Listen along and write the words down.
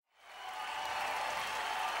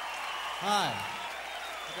Hi.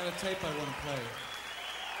 I got a tape I want to play.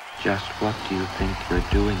 Just what do you think you're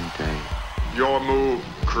doing, Dave? Your move,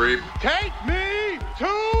 creep. Take me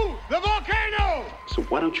to the volcano! So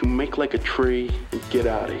why don't you make like a tree and get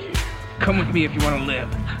out of here? Come with me if you want to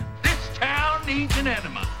live. This town needs an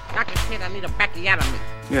enema. Dr. Kid, I need a backiotomy.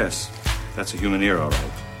 Yes, that's a human ear, all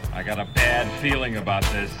right. I got a bad feeling about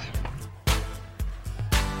this.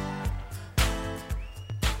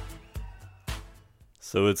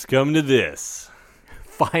 So it's come to this.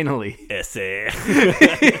 Finally. Essay.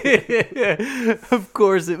 Of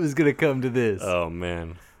course it was going to come to this. Oh,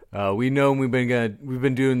 man. We know we've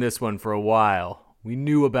been doing this one for a while. We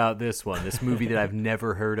knew about this one, this movie that I've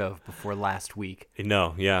never heard of before last week.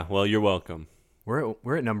 No, yeah. Well, you're welcome.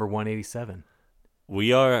 We're at number 187.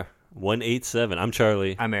 We are 187. I'm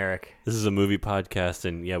Charlie. I'm Eric. This is a movie podcast,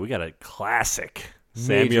 and yeah, we got a classic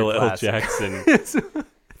Samuel L. Jackson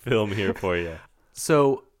film here for you.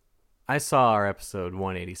 So, I saw our episode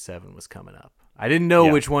 187 was coming up. I didn't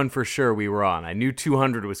know which one for sure we were on. I knew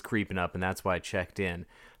 200 was creeping up, and that's why I checked in.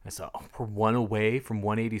 I saw, we're one away from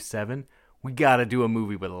 187. We got to do a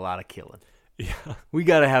movie with a lot of killing. Yeah. We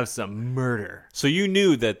got to have some murder. So you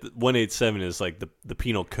knew that 187 is like the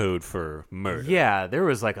penal code for murder. Yeah, there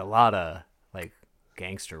was like a lot of like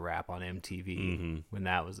gangster rap on MTV when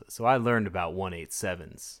that was. So I learned about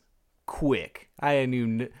 187s quick. I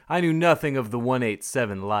knew nothing of the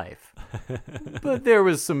 187 life. But there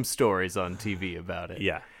was some stories on TV about it.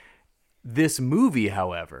 Yeah. This movie,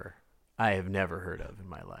 however, I have never heard of in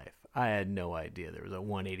my life. I had no idea there was a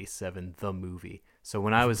 187 the movie. So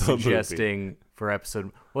when I was suggesting for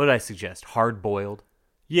episode, what did I suggest? Hard boiled.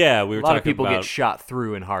 Yeah, we were talking about a lot of people get shot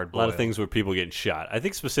through in hard boiled. A lot of things where people getting shot. I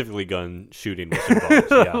think specifically gun shooting was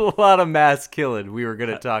involved. Yeah. A lot of mass killing. We were going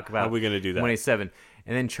to talk about. How are we going to do that? 187.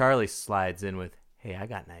 And then Charlie slides in with, "Hey, I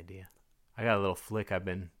got an idea. I got a little flick I've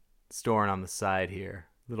been storing on the side here.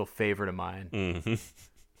 Little favorite of mine. Mm-hmm.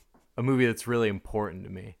 A movie that's really important to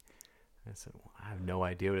me." I said, well, I have no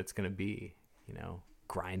idea what it's going to be. You know,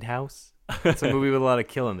 Grindhouse? It's a movie with a lot of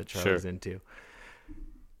killing that Charlie's into.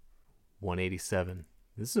 187.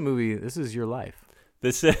 This is a movie, this is your life.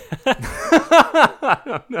 I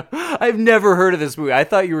don't know. I've never heard of this movie. I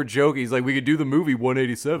thought you were joking. He's like, we could do the movie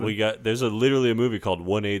 187. There's literally a movie called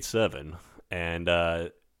 187.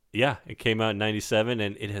 And yeah, it came out in 97,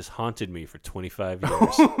 and it has haunted me for 25 years.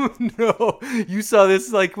 Oh, no. You saw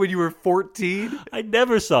this like when you were 14? I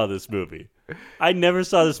never saw this movie.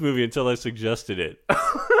 Until I suggested it.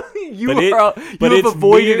 You have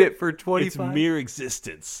avoided it for 25 Its mere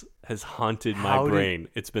existence has haunted my brain.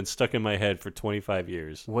 It's been stuck in my head for 25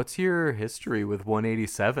 years. What's your history with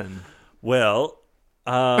 187? Well,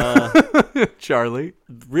 Charlie?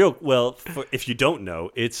 If you don't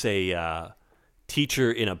know, it's a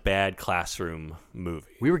teacher in a bad classroom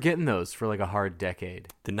movie. We were getting those for like a hard decade.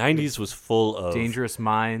 The 90s was full of Dangerous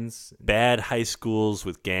Minds, bad high schools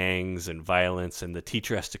with gangs and violence, and the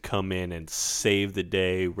teacher has to come in and save the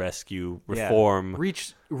day, rescue, reform,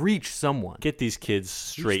 reach someone, get these kids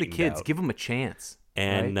straightened reach the kids, out. Give them a chance.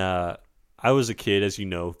 And right? I was a kid, as you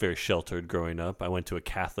know, very sheltered growing up. I went to a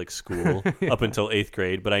Catholic school up until 8th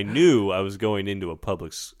grade, but I knew I was going into a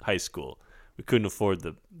public high school. We couldn't afford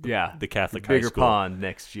the Catholic high school. Bigger pond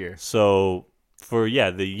next year. So for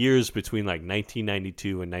the years between like 1992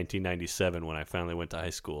 and 1997, when I finally went to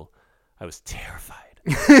high school, I was terrified.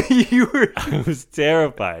 I was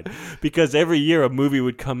terrified because every year a movie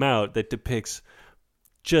would come out that depicts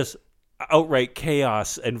just outright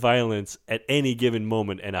chaos and violence at any given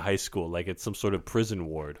moment in a high school, like it's some sort of prison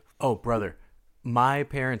ward. Oh, brother. My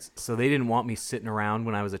parents, so they didn't want me sitting around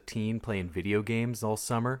when I was a teen playing video games all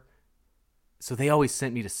summer. So they always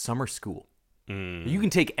sent me to summer school. You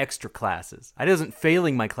can take extra classes. I wasn't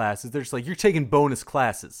failing my classes. They're just like, you're taking bonus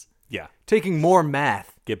classes. Yeah. Taking more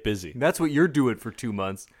math. Get busy. That's what you're doing for 2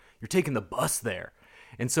 months. You're taking the bus there.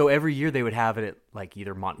 And so every year they would have it at like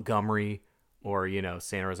either Montgomery or,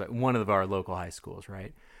 Santa Rosa, one of our local high schools,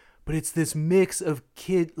 right? But it's this mix of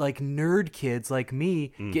nerd kids like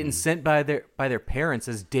me getting sent by their parents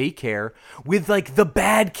as daycare with like the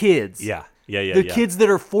bad kids. Yeah. The kids that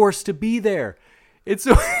are forced to be there. It's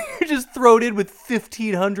so you're just thrown in with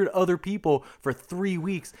 1,500 other people for 3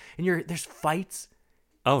 weeks, and there's fights.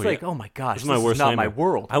 Oh, It's yeah. like, oh my gosh, This this is my worst not my nightmare.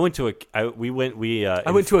 world. I went to I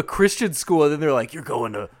went to a Christian school, and then they're like, you're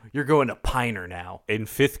going to Piner now. in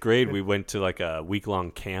 5th grade. We went to like a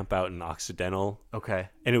week-long camp out in Occidental. Okay.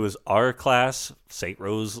 And it was our class, St.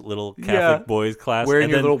 Rose little Catholic boys class. Wearing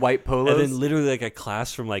and your then- little white polos. And then literally like a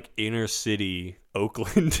class from like inner city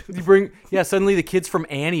Oakland. Suddenly the kids from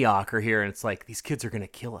Antioch are here, and it's like, these kids are going to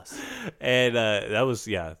kill us. And that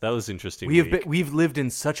was interesting. We've lived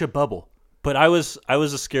in such a bubble. But I was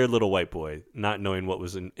a scared little white boy, not knowing what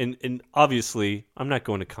was in. And obviously, I'm not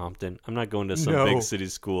going to Compton. I'm not going to some big city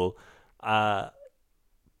school.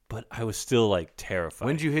 But I was still like terrified.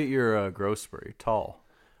 When did you hit your growth spurt? You're tall.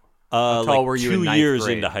 How tall like were you 2 in ninth years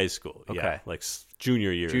grade? into high school. Okay. Yeah, like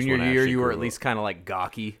junior year. is Junior when I year, actually you were grew at up. least kind of like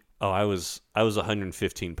gawky. Oh, I was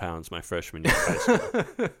 115 pounds my freshman year of high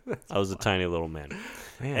school. I was a tiny little man.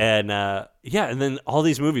 And and then all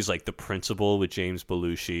these movies like The Principal with James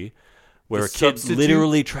Belushi, where The a kid Substitute?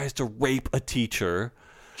 literally tries to rape a teacher.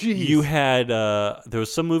 Jeez. You had there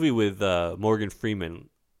was some movie with Morgan Freeman,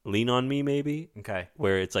 Lean on Me, maybe. Okay.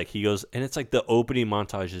 Where it's like he goes, and it's like the opening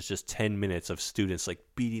montage is just 10 minutes of students like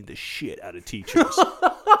beating the shit out of teachers.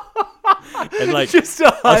 And like Just a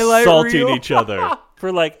highlight assaulting reel. each other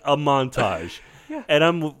for like a montage. And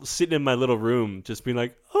I'm sitting in my little room just being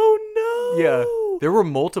like, oh no. Yeah. There were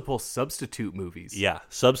multiple substitute movies. Yeah,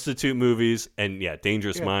 substitute movies, and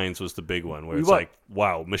Dangerous Minds was the big one where it's wa- like,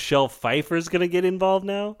 wow, Michelle Pfeiffer's gonna get involved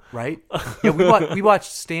now. Right? Yeah, we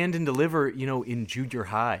watched Stand and Deliver, in junior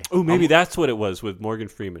high. Oh, maybe that's what it was with Morgan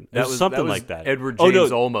Freeman. It was something like that. Edward Oh,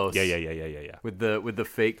 James no. Olmos. Yeah. With the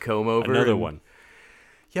fake comb over. Another and- one.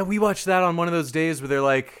 Yeah, we watched that on one of those days where they're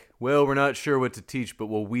like, well, we're not sure what to teach, but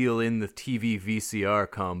we'll wheel in the TV VCR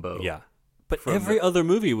combo. Yeah, but every other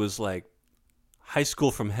movie was like High School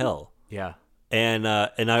from Hell. Yeah. And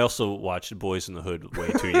I also watched Boys in the Hood way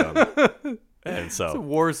too young, and so It's a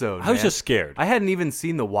war zone. I was man. just scared. I hadn't even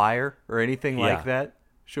seen The Wire or anything Yeah. like that.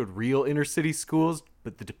 Showed real inner city schools,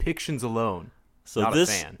 but the depictions alone. So not a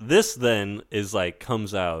fan. this then is like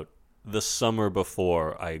comes out the summer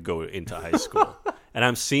before I go into high school. And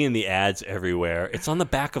I'm seeing the ads everywhere. It's on the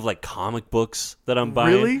back of like comic books that I'm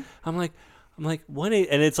buying. Really? I'm like 18,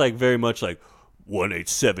 and it's like very much like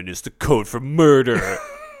 187 is the code for murder.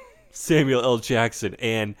 Samuel L. Jackson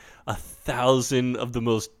and 1,000 of the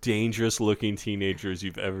most dangerous looking teenagers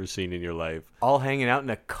you've ever seen in your life. All hanging out in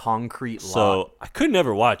a concrete lot. So I could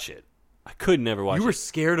never watch it. You were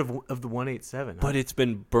scared of the 187. Huh? But it's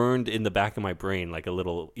been burned in the back of my brain like a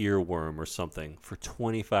little earworm or something for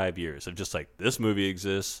 25 years. I'm just like, this movie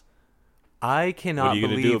exists. I cannot What are you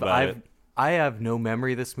gonna do believe about it? I have no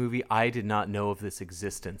memory of this movie. I did not know of this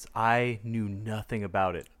existence. I knew nothing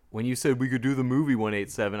about it. When you said we could do the movie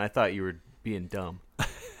 187, I thought you were being dumb.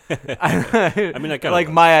 I mean, I kinda like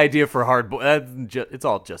was. my idea for it's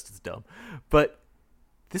all just as dumb. But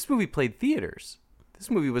this movie played theaters. This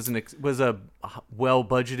movie was a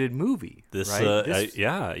well-budgeted movie. This, right?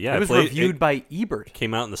 yeah. It was reviewed by Ebert.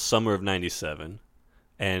 Came out in the summer of '97,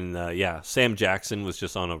 and Sam Jackson was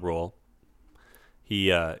just on a roll. He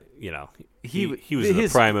was in the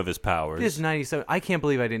prime of his powers. This 97. I can't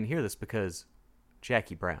believe I didn't hear this because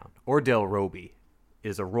Jackie Brown or Del Roby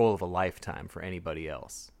is a role of a lifetime for anybody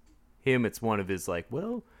else. Him, it's one of his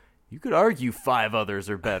you could argue 5 others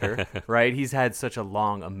are better, right? He's had such a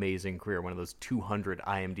long, amazing career, one of those 200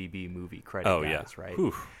 IMDb movie credit guys, right?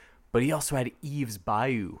 Whew. But he also had Eve's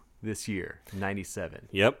Bayou this year, 97.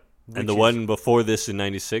 Yep. And the one before this in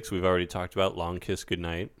 96, we've already talked about, Long Kiss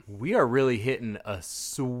Goodnight. We are really hitting a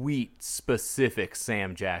sweet, specific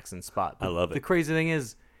Sam Jackson spot. I love it. The crazy thing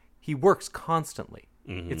is, he works constantly.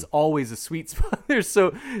 Mm-hmm. It's always a sweet spot. It's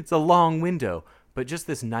a long window. But just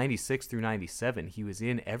this 96 through 97, he was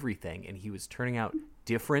in everything, and he was turning out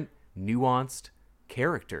different, nuanced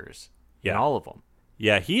characters in all of them.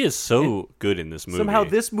 Yeah, he is so good in this movie. Somehow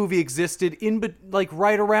this movie existed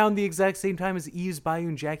right around the exact same time as Eve's Bayou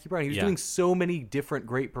and Jackie Brown. He was doing so many different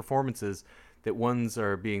great performances that ones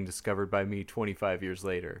are being discovered by me 25 years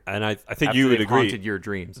later. And I think after you would they've agree. haunted your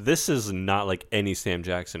dreams. This is not like any Sam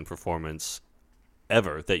Jackson performance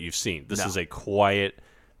ever that you've seen. This is a quiet,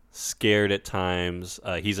 scared at times.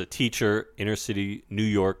 He's a teacher, inner city New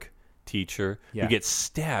York teacher, who gets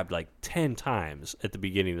stabbed like 10 times at the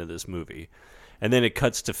beginning of this movie. And then it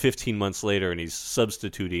cuts to 15 months later, and he's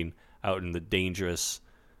substituting out in the dangerous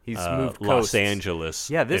He's moved Los coasts. Angeles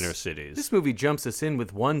inner cities. This movie jumps us in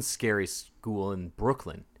with one scary school in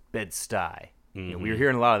Brooklyn, Bed-Stuy. We were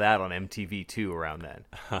hearing a lot of that on MTV too around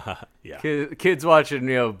then. Yeah. Kids watching,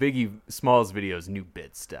 Biggie Smalls videos, New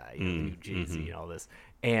Bed-Stuy, New Jersey, and all this.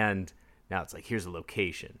 And now it's like, here's a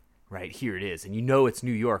location. right? Here it is. And you know it's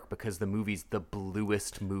New York because the movie's the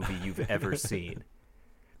bluest movie you've ever seen.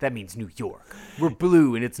 That means New York. We're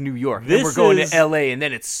blue and it's New York. Then we're going to L.A. and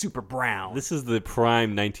then it's super brown. This is the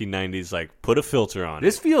prime 1990s, like, put a filter on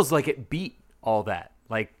This it. feels like it beat all that.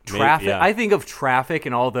 Like Traffic. Yeah. I think of Traffic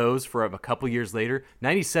and all those for a couple years later.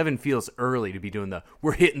 97 feels early to be doing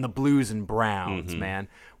we're hitting the blues and browns, man.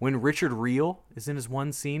 When Richard Reel is in his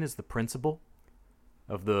one scene as the principal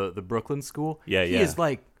of the Brooklyn school, he is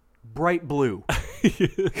like bright blue.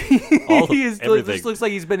 It just looks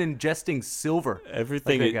like he's been ingesting silver.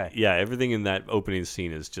 Everything, like that guy. Everything in that opening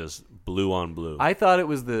scene is just blue on blue. I thought it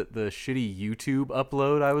was the shitty YouTube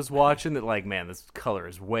upload I was watching that, like, man, this color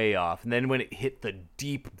is way off. And then when it hit the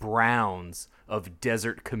deep browns of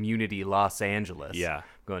desert community Los Angeles, I'm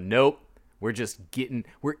going, nope. We're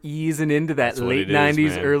easing into that late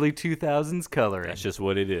 90s, early 2000s coloring. That's just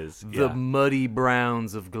what it is. The muddy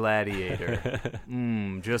browns of Gladiator.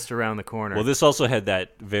 Just around the corner. Well, this also had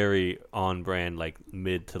that very on-brand, like,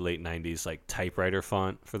 mid to late 90s, like, typewriter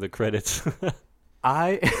font for the credits.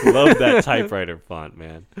 I love that typewriter font,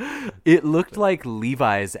 man. It looked like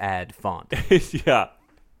Levi's ad font. Yeah.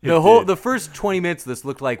 The first 20 minutes of this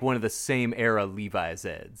looked like one of the same era Levi's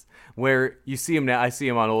ads, where you see him now. I see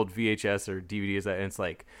him on old VHS or DVDs, and it's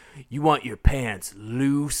like, "You want your pants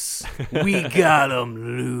loose? We got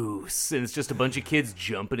them loose." And it's just a bunch of kids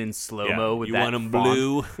jumping in slow mo with you that want them font.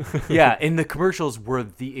 blue? Yeah, and the commercials were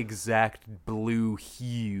the exact blue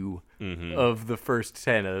hue of the first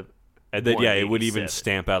 10 of. And then it would even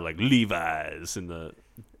stamp out like Levi's in the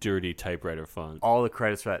dirty typewriter font. All the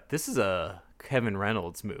credits for that. This is a Kevin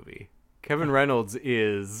Reynolds movie. Kevin Reynolds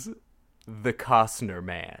is the Costner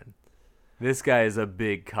man. This guy is a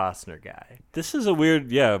big Costner guy. This is a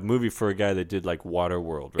weird, movie for a guy that did like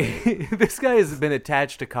Waterworld, right? This guy has been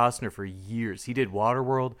attached to Costner for years. He did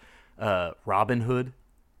Waterworld, Robin Hood,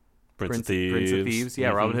 Prince of Thieves. Yeah,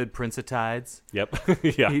 Robin Hood, Prince of Tides. Yep.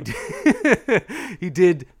 Yeah. He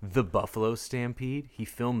did The Buffalo Stampede. He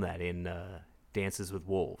filmed that in Dances with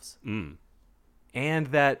Wolves. And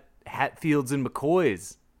that Hatfields and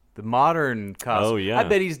McCoys, the modern Costner. Oh, yeah. I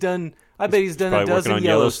bet he's done a dozen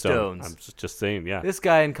Yellowstones. I'm just saying, yeah. This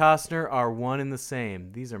guy and Costner are one and the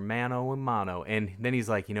same. These are mano and mano. And then he's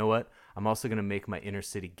like, you know what? I'm also going to make my inner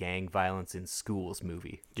city gang violence in schools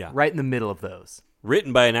movie. Yeah. Right in the middle of those.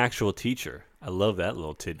 Written by an actual teacher. I love that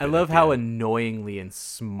little tidbit. I love how annoyingly and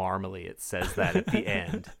smarmily it says that at the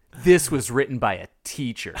end. This was written by a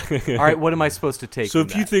teacher. All right, what am I supposed to take So from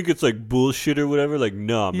if you that? think it's like bullshit or whatever, like,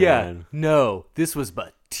 no, man. No, this was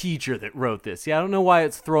a teacher that wrote this. Yeah, I don't know why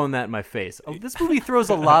it's throwing that in my face. Oh, this movie throws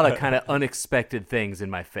a lot of kind of unexpected things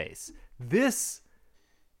in my face. This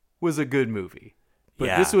was a good movie.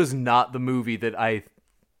 But this was not the movie that I,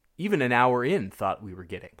 even an hour in, thought we were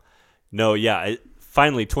getting. No,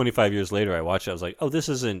 finally, 25 years later, I watched it. I was like, oh, this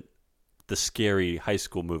isn't the scary high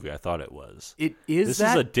school movie I thought it was. It is. This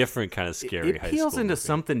is a different kind of scary high school movie. It peels into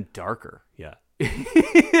something darker. Yeah.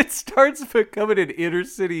 It starts becoming an inner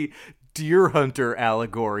city deer hunter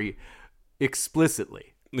allegory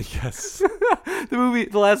explicitly. Yes. The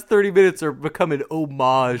last 30 minutes are become an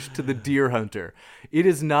homage to the deer hunter. It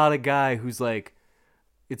is not a guy who's like,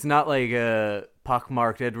 it's not like a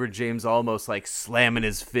pockmarked Edward James Olmos like slamming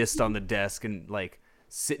his fist on the desk and like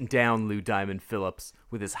sitting down Lou Diamond Phillips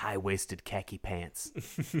with his high-waisted khaki pants.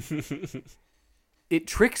 It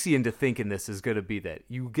tricks you into thinking this is going to be that.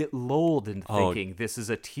 You get lulled into thinking this is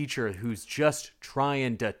a teacher who's just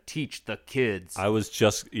trying to teach the kids. I was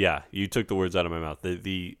just, you took the words out of my mouth.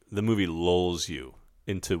 The movie lulls you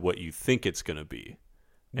into what you think it's going to be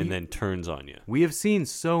and then turns on you. We have seen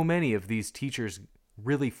so many of these teachers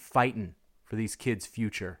really fighting for these kids'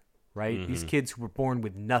 future, right? Mm-hmm. These kids who were born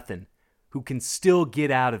with nothing, who can still get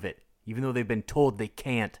out of it, even though they've been told they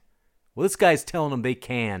can't. Well, this guy's telling them they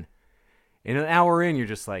can. And an hour in, you're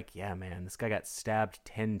just like, yeah, man, this guy got stabbed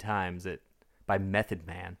 10 times by Method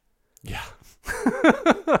Man. Yeah.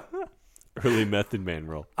 Early Method Man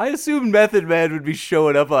role. I assumed Method Man would be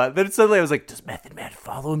showing up on. Then suddenly I was like, does Method Man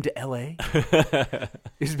follow him to L.A.?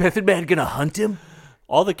 Is Method Man going to hunt him?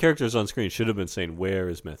 All the characters on screen should have been saying, where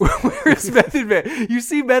is Method Man? Where is Method Man? You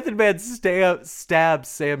see Method Man stab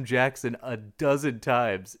Sam Jackson a dozen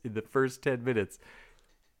times in the first 10 minutes.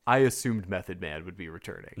 I assumed Method Man would be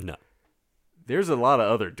returning. No. There's a lot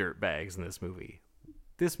of other dirtbags in this movie.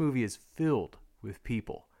 This movie is filled with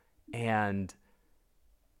people. And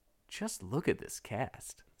just look at this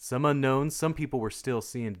cast. Some unknowns, some people we're still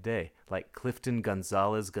seeing today, like Clifton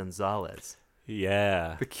Gonzalez.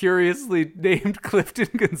 Yeah. The curiously named Clifton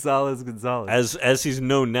Gonzalez. As he's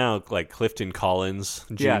known now, like Clifton Collins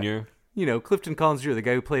Jr. Yeah. You know, Clifton Collins Jr., the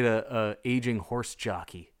guy who played a aging horse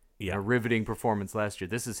jockey Yeah. A riveting performance last year.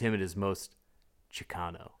 This is him at his most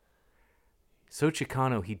Chicano. So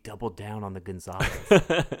Chicano, he doubled down on the Gonzalez.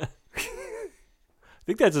 I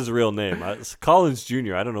think that's his real name. It's Collins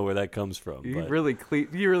Jr. I don't know where that comes from. You But really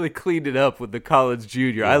cleaned it up with the Collins Jr.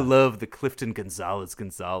 Yeah. I love the Clifton Gonzalez.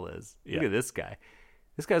 Look Yeah. at this guy.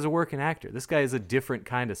 This guy's a working actor. This guy is a different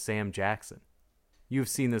kind of Sam Jackson. You've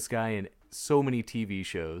seen this guy in so many TV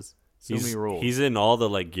shows, many roles. He's in all the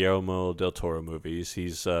like Guillermo del Toro movies.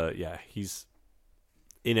 He's he's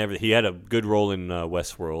in everything. He had a good role in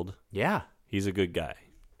Westworld. Yeah. He's a good guy.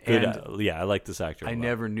 Good, And I like this actor. I a lot.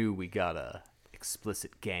 never knew we got a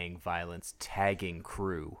explicit gang violence tagging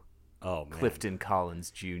crew. Oh man, Clifton Collins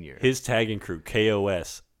Jr. his tagging crew,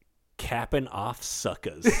 KOS, capping off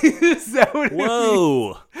suckers. Is that what it means?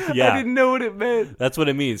 Whoa, yeah, I didn't know what it meant. that's what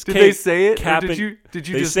it means. Did they say it? Or Capping, did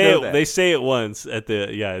you they just say know it, that? They say it once at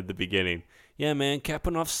the beginning. Yeah, man,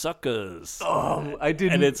 capping off suckers. Oh, I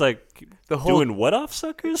didn't. And it's like The whole- doing what off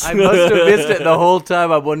suckers? I must have missed it the whole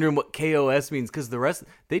time. I'm wondering what KOS means because the rest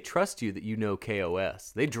they trust you that you know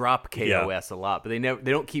KOS. They drop KOS a lot, but they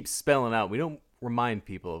don't keep spelling out. We don't remind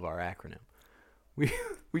people of our acronym.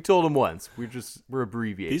 We told them once. We're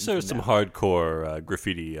abbreviating. These are from some now. hardcore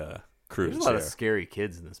graffiti crews. There's a lot of here. scary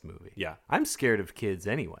kids in this movie. Yeah. I'm scared of kids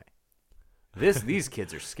anyway. These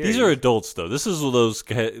kids are scary. These are adults though. This is those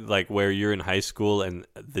like where you're in high school and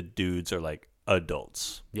the dudes are like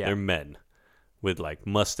adults. Yeah. They're men with like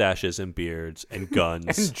mustaches and beards and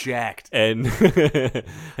guns and jacked. and they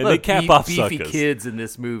Look, cap off beefy suckers. kids in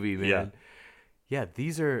this movie, man. Yeah. Yeah,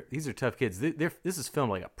 these are tough kids. This is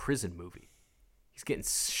filmed like a prison movie. He's getting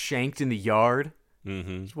shanked in the yard.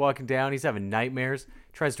 Mm-hmm. He's walking down. He's having nightmares.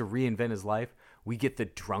 Tries to reinvent his life. We get the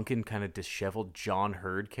drunken, kind of disheveled John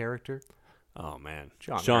Hurd character. Oh man,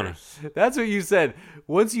 John Hurd. That's what you said.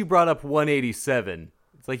 Once you brought up 187,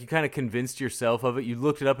 it's like you kind of convinced yourself of it. You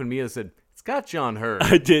looked it up and me and said, it's got John Hurd.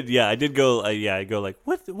 I did. Yeah, I did go. I go like,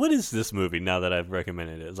 what is this movie? Now that I've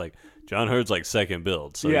recommended it, it's like John Hurd's like second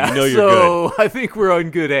build, so yeah, you know you're good. So I think we're on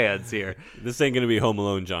good hands here. This ain't gonna be Home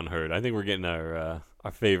Alone John Hurd. I think we're getting our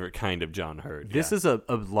favorite kind of John Hurd. This yeah. is a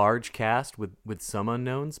large cast with some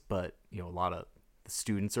unknowns, but a lot of the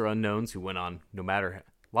students are unknowns who went on. A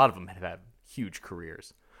lot of them have had huge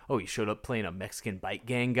careers. Oh, you showed up playing a Mexican bike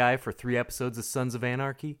gang guy for 3 episodes of Sons of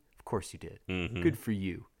Anarchy? Of course you did. Mm-hmm. Good for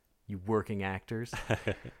you working actors.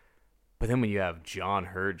 But then when you have John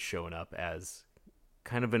Hurd showing up as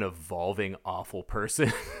kind of an evolving, awful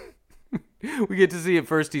person, we get to see at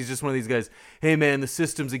first he's just one of these guys, hey man, the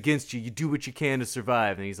system's against you. You do what you can to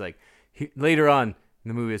survive. And he's like, later on in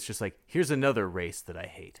the movie, it's just like, here's another race that I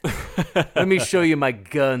hate. Let me show you my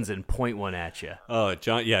guns and point one at you. Oh,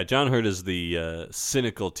 John Hurd is the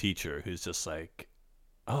cynical teacher who's just like,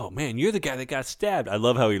 oh man, you're the guy that got stabbed. I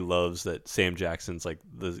love how he loves that Sam Jackson's like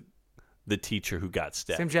the teacher who got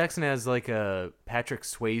stabbed. Sam Jackson has like a Patrick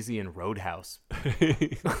Swayze in Roadhouse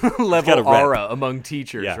got a level rep. aura among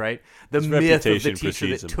teachers, Yeah. right? The His myth of the reputation teacher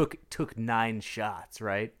precedes that him. took 9 shots,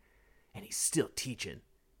 right? And he's still teaching.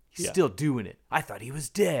 He's Yeah. still doing it. I thought he was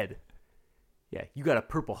dead. Yeah, you got a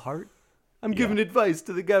Purple Heart? I'm giving advice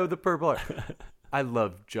to the guy with the Purple Heart. I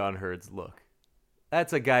love John Hurd's look.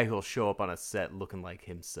 That's a guy who'll show up on a set looking like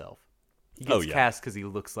himself. He gets cast because he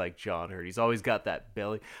looks like John Hurd. He's always got that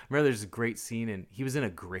belly. I remember there's a great scene, and he was in a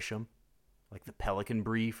Grisham, like the Pelican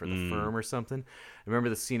Brief or the Firm or something. I remember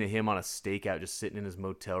the scene of him on a stakeout just sitting in his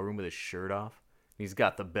motel room with his shirt off. He's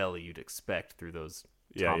got the belly you'd expect through those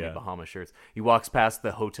Tommy Bahama shirts. He walks past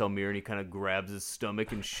the hotel mirror, and he kind of grabs his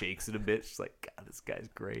stomach and shakes it a bit. Just like, God, this guy's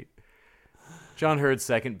great. John Hurd's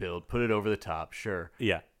second build, put it over the top, sure.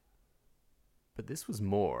 Yeah. But this was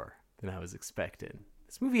more than I was expecting.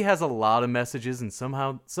 This movie has a lot of messages, and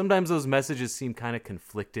sometimes those messages seem kind of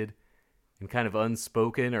conflicted and kind of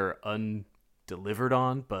unspoken or undelivered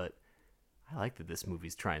on, but I like that this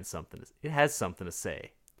movie's trying something. It has something to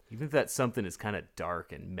say. Even if that something is kind of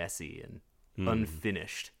dark and messy and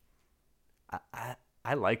unfinished.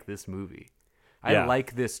 I like this movie. I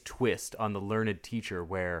like this twist on the learned teacher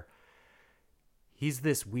where he's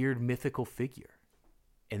this weird mythical figure.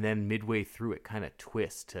 And then midway through it kind of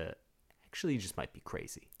twists to actually he just might be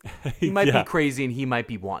crazy. He might be crazy and he might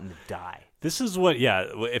be wanting to die. This is what,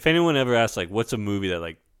 if anyone ever asks, like, what's a movie that,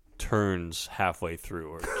 like, turns halfway through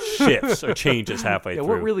or shifts or changes halfway through?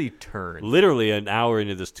 What really turns? Literally an hour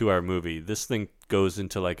into this 2-hour movie, this thing goes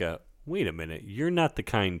into, like, wait a minute, you're not the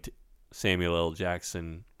kind Samuel L.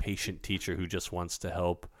 Jackson patient teacher who just wants to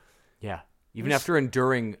help. Yeah. Even after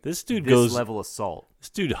enduring this dude this goes level assault. This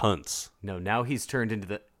dude hunts. No, now he's turned into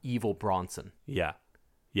the evil Bronson. Yeah.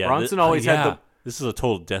 Bronson always had the... This is a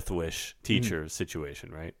total Death Wish teacher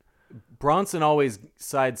situation, right? Bronson always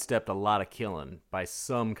sidestepped a lot of killing by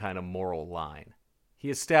some kind of moral line. He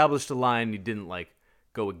established a line. He didn't like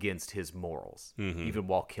go against his morals, even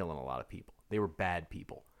while killing a lot of people. They were bad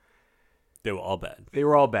people. They were all bad. They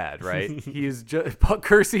were all bad, right? He is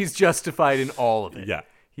Kersey's justified in all of it. Yeah.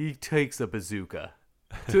 He takes a bazooka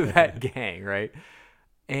to that gang, right?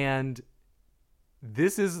 And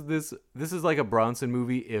this is like a Bronson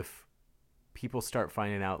movie if people start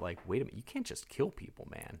finding out, like, wait a minute, you can't just kill people,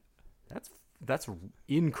 man. That's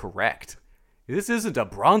incorrect. This isn't a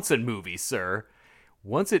Bronson movie, sir.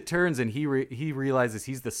 Once it turns and he realizes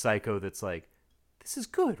he's the psycho that's like, this is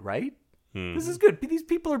good, right? This is good. These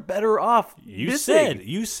people are better off. You said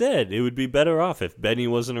it would be better off if Benny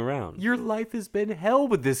wasn't around. Your life has been hell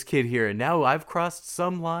with this kid here, and now I've crossed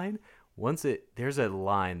some line. There's a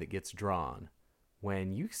line that gets drawn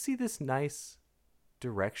when you see this nice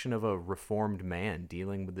direction of a reformed man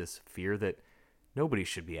dealing with this fear that nobody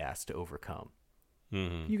should be asked to overcome.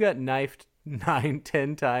 You got knifed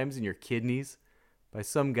 9-10 times in your kidneys by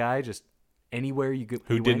some guy just anywhere you could.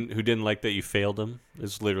 Who didn't like that you failed him?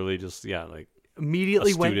 It's literally just like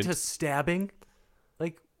immediately went to stabbing.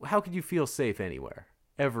 Like, how could you feel safe anywhere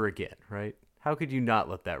ever again, right? How could you not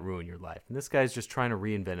let that ruin your life? And this guy's just trying to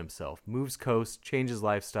reinvent himself, moves coast, changes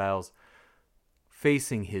lifestyles,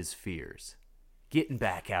 facing his fears, getting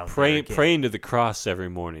back out there again. Praying to the cross every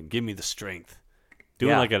morning. Give me the strength.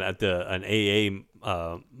 Doing like an AA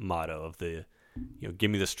motto of the, give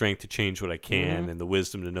me the strength to change what I can and the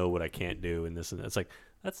wisdom to know what I can't do, and this and that. It's like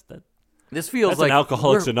this feels like an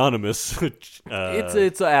Alcoholics Anonymous.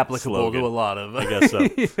 It's applicable slogan. to a lot of, I guess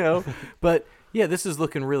so. But yeah, this is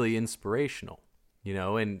looking really inspirational,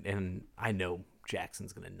 and I know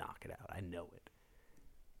Jackson's gonna knock it out. I know it.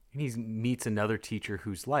 And he meets another teacher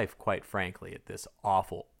whose life, quite frankly, at this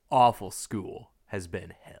awful, awful school has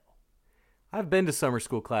been hell. I've been to summer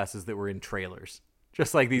school classes that were in trailers,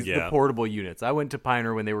 just like the portable units. I went to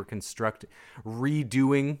Pioneer when they were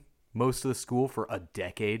redoing most of the school for a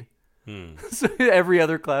decade. So every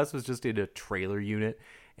other class was just in a trailer unit,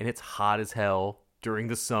 and it's hot as hell during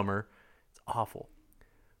the summer. It's awful.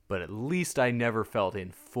 But at least I never felt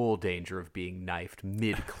in full danger of being knifed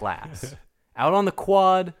mid-class. Out on the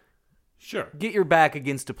quad, sure, get your back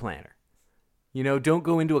against a planter. Don't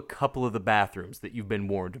go into a couple of the bathrooms that you've been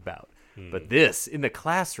warned about. But this, in the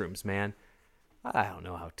classrooms, man, I don't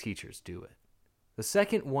know how teachers do it. The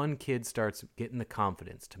second one kid starts getting the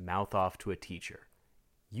confidence to mouth off to a teacher,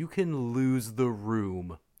 you can lose the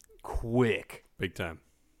room quick. Big time.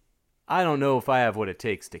 I don't know if I have what it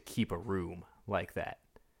takes to keep a room like that.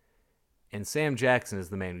 And Sam Jackson is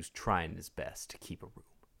the man who's trying his best to keep a room.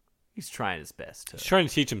 He's trying his best to. He's trying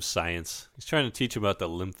to teach him science. He's trying to teach him about the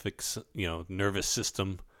lymphic, nervous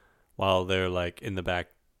system, while they're like in the back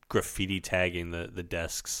graffiti tagging the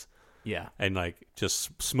desks. Yeah. And like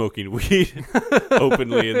just smoking weed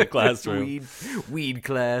openly in the classroom. Weed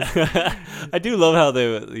class. I do love how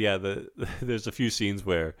there's a few scenes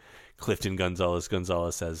where Clifton Gonzalez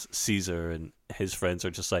as Caesar and his friends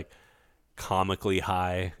are just like comically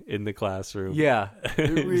high in the classroom. Yeah.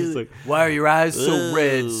 Really, like, why are your eyes so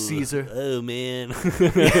red, Caesar? Oh man.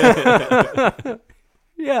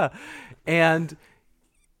 Yeah. And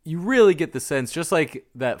you really get the sense, just like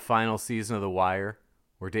that final season of The Wire,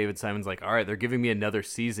 where David Simon's like, all right, they're giving me another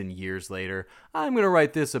season years later. I'm going to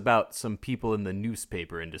write this about some people in the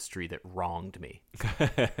newspaper industry that wronged me.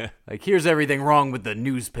 Like, here's everything wrong with the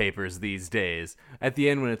newspapers these days. At the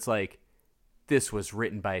end, when it's like, this was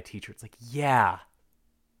written by a teacher, it's like, yeah,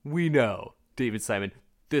 we know. David Simon,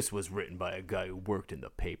 this was written by a guy who worked in the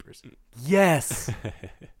papers. Yes.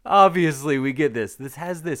 Obviously, we get this. This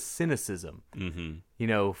has this cynicism. Mm-hmm.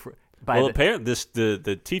 Apparently,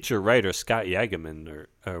 the teacher writer Scott Yageman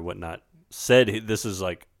or whatnot said this is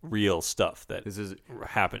like real stuff that this is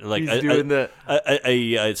happened. Like he's doing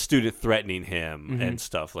a student threatening him and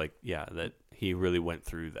stuff. Like that he really went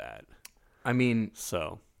through that. I mean,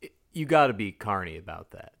 so you got to be carny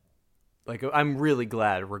about that. Like, I'm really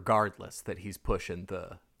glad, regardless, that he's pushing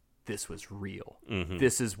this was real. Mm-hmm.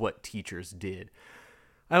 This is what teachers did.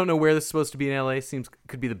 I don't know where this is supposed to be in LA.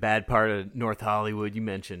 Could be the bad part of North Hollywood. You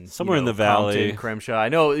mentioned somewhere in the valley, Compton, Crenshaw. I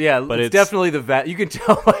know, yeah, but it's definitely the valley. You can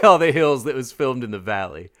tell by all the hills that it was filmed in the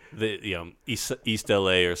valley. East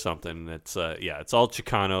LA or something. It's it's all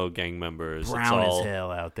Chicano gang members. Brown as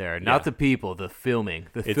hell out there. Not the people, the filming,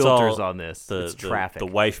 the filters on this. It's traffic. The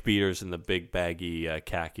wife beaters and the big baggy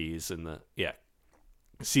khakis and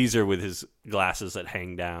Caesar with his glasses that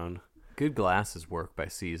hang down. Good glasses work by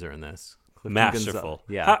Caesar in this. Masterful.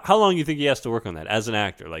 Yeah. How long do you think he has to work on that as an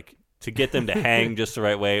actor? Like to get them to hang just the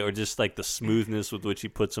right way, or just like the smoothness with which he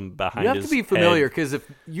puts them behind his You have to be familiar, head. because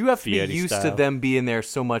if you have to be Fieri used to style. them being there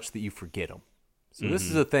so much that you forget them. So this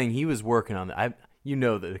is a thing he was working on. You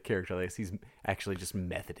know that the character like this, he's actually just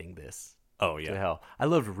methoding this Oh to yeah, hell. I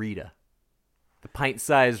loved Rita. The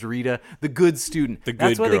pint-sized Rita, the good student. The good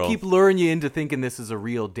That's why girl. they keep luring you into thinking this is a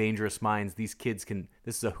real Dangerous Minds. These kids can.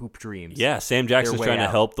 This is a hoop dreams. yeah. Sam Jackson's way trying to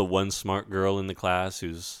out. help the one smart girl in the class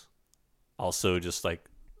who's also just like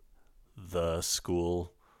the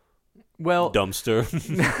school Well, dumpster.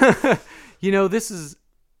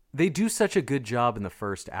 They do such a good job in the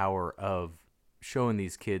first hour of showing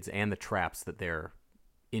these kids and the traps that they're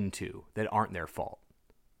into that aren't their fault.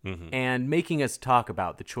 And making us talk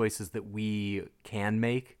about the choices that we can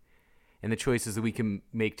make and the choices that we can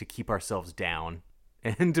make to keep ourselves down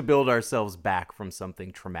and to build ourselves back from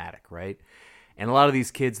something traumatic, right? And a lot of these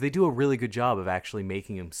kids, they do a really good job of actually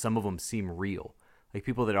making some of them seem real, like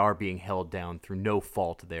people that are being held down through no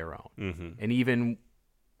fault of their own. And even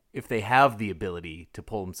if they have the ability to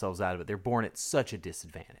pull themselves out of it, they're born at such a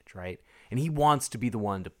disadvantage, right? And he wants to be the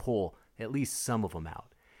one to pull at least some of them out.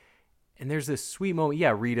 And there's this sweet moment.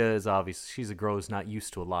 Yeah, Rita is obvious. She's a girl who's not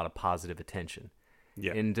used to a lot of positive attention.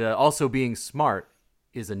 Yeah. And also being smart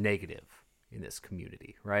is a negative in this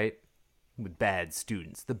community, right? With bad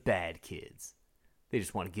students, the bad kids. They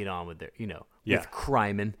just want to get on with their, with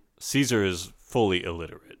criming. Caesar is fully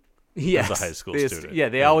illiterate. Yes. As a high school student. Yeah,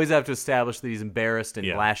 they always have to establish that he's embarrassed and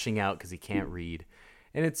Yeah. lashing out because he can't read.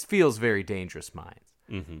 And it feels very Dangerous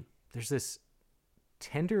Minds. There's this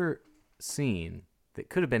tender scene that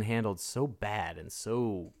could have been handled so bad and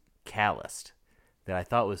so calloused that I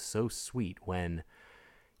thought was so sweet when,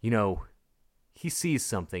 he sees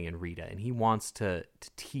something in Rita and he wants to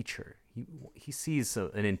teach her. He sees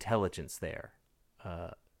an intelligence there.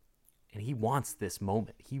 And he wants this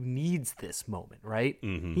moment. He needs this moment, right?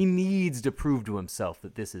 He needs to prove to himself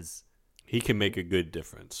that this is... He can make a good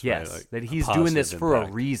difference. Yes, right? Like that a he's doing this positive for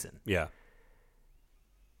impact. a reason. Yeah.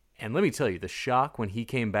 And let me tell you, the shock when he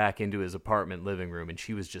came back into his apartment living room and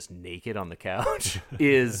she was just naked on the couch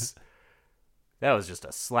that was just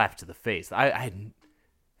a slap to the face.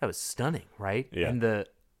 That was stunning, right? Yeah. And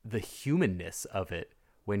the humanness of it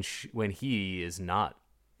when he is not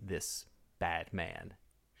this bad man.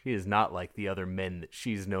 She is not like the other men that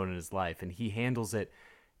she's known in his life, and he handles it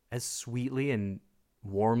as sweetly and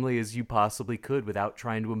warmly as you possibly could without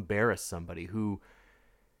trying to embarrass somebody who...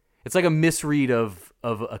 It's like a misread of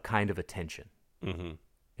a kind of attention. And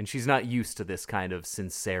she's not used to this kind of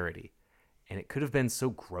sincerity. And it could have been so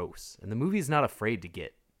gross. And the movie is not afraid to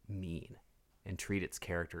get mean and treat its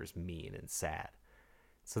characters mean and sad.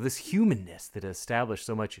 So this humanness that established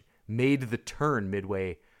so much made the turn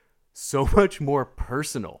midway so much more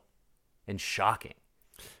personal and shocking.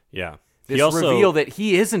 Yeah. This He also- reveal that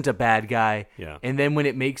he isn't a bad guy. Yeah. And then when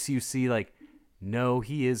it makes you see, like, no,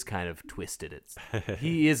 he is kind of twisted.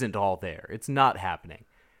 He isn't all there. It's not happening.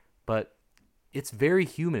 But it's very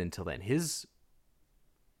human until then. His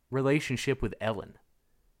relationship with Ellen,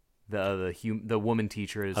 the woman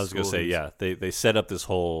teacher at his I was going to school say, who's- yeah, they set up this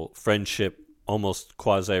whole friendship, almost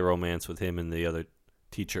quasi-romance with him and the other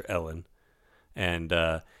teacher, Ellen. And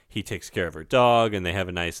he takes care of her dog, and they have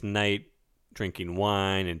a nice night drinking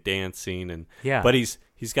wine and dancing. And Yeah. But he's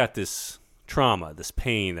got this trauma, this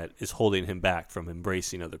pain that is holding him back from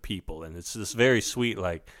embracing other people. And it's this very sweet,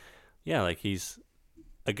 like he's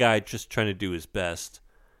a guy just trying to do his best.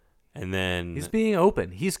 And then... He's being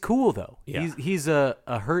open. He's cool, though. Yeah. He's a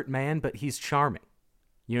hurt man, but he's charming.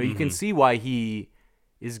 You can see why he's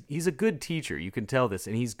a good teacher. You can tell this,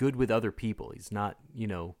 and he's good with other people. He's not,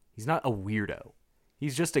 he's not a weirdo.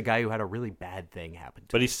 He's just a guy who had a really bad thing happen to him.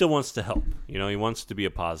 But he still wants to help. He wants to be a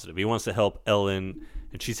positive. He wants to help Ellen,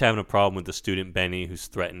 and she's having a problem with the student Benny who's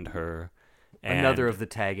threatened her. And Another of the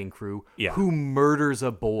tagging crew Yeah. who murders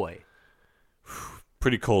a boy.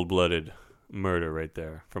 pretty cold-blooded murder right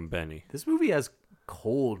there from Benny. This movie has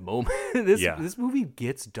cold moments. This movie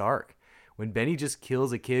gets dark. When Benny just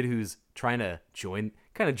kills a kid who's trying to join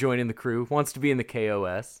in the crew, wants to be in the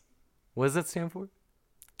KOS. What does that stand for?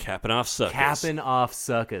 Capping off suckers. Capping off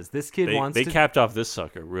suckers. This kid They capped off this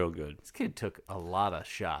sucker real good. This kid took a lot of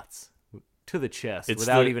shots to the chest It's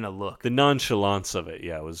without the- even a look. The nonchalance of it,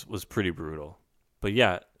 was pretty brutal. But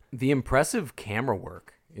yeah, The impressive camera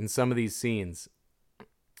work in some of these scenes.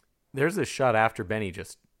 There's a shot after Benny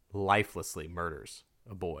just lifelessly murders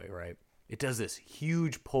a boy, right? It does this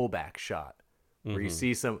huge pullback shot where you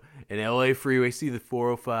see an LA freeway, see the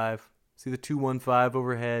 405, see the 215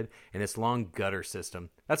 overhead, and this long gutter system.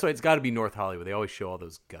 That's why it's got to be North Hollywood. They always show all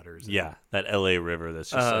those gutters. yeah, that LA river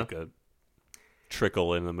that's just like a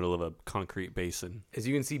trickle in the middle of a concrete basin. As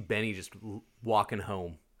you can see, Benny just walking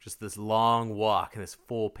home. Just this long walk and this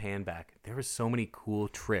full pan back. There were so many cool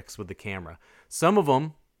tricks with the camera. Some of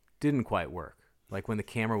them didn't quite work. Like when the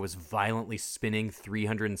camera was violently spinning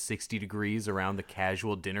 360 degrees around the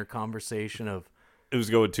casual dinner conversation of... It was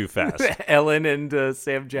going too fast. Ellen and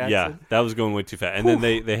Sam Jackson. Yeah, that was going way too fast. And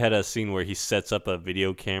then they had a scene where he sets up a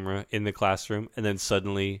video camera in the classroom, and then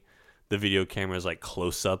suddenly the video camera is like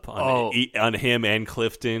close up on him and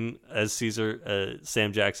Clifton as Caesar,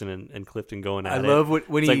 Sam Jackson and Clifton going at it. I love when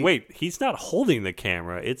it's he... like, wait, he's not holding the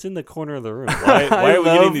camera. It's in the corner of the room. Why are we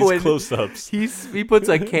getting these close-ups? He puts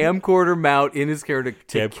a camcorder mount in his camera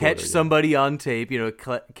to catch somebody on tape,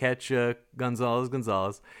 catch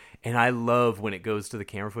Gonzalez. And I love when it goes to the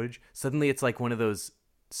camera footage. Suddenly it's like one of those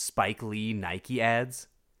Spike Lee Nike ads.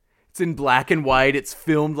 It's in black and white. It's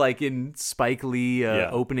filmed like in Spike Lee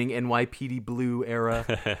opening NYPD Blue era.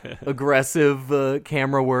 Aggressive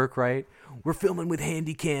camera work, right? We're filming with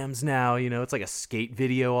handy cams now. It's like a skate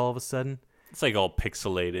video all of a sudden. It's like all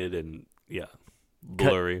pixelated and,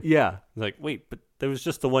 blurry. Yeah. Like, wait, but there was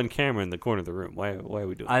just the one camera in the corner of the room. Why are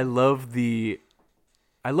we doing that? I love the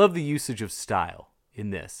usage of style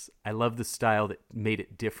in this. I love the style that made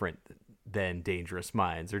it different than Dangerous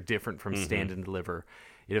Minds or different from Stand and Deliver.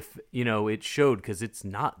 It showed because it's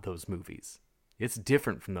not those movies. It's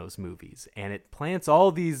different from those movies. And it plants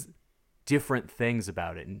all these different things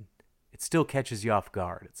about it. And it still catches you off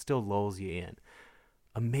guard. It still lulls you in.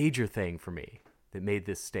 A major thing for me that made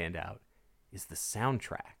this stand out is the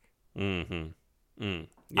soundtrack.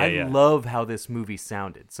 I love how this movie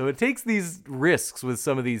sounded. So it takes these risks with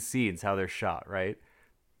some of these scenes, how they're shot, right?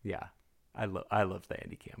 Yeah. I love the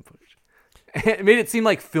handycam footage. It made it seem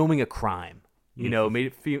like filming a crime.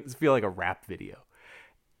 Made it feel like a rap video.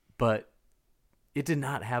 But it did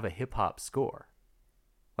not have a hip-hop score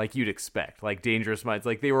like you'd expect. Like Dangerous Minds.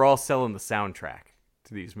 Like they were all selling the soundtrack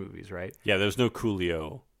to these movies, right? Yeah, there's no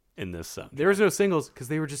Coolio in this soundtrack. There was no singles because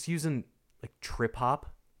they were just using like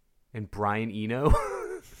trip-hop and Brian Eno.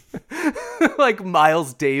 Like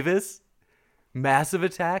Miles Davis. Massive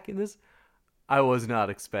Attack in this. I was not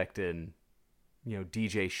expecting...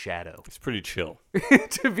 DJ Shadow. It's pretty chill.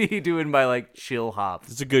 To be doing my like chill hops.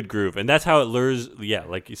 It's a good groove. And that's how it lures,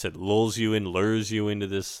 like you said, lures you into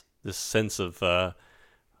this sense of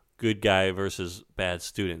good guy versus bad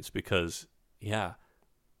students. Because,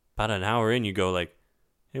 about an hour in, you go like,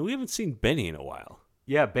 hey, we haven't seen Benny in a while.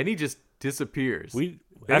 Yeah, Benny just disappears.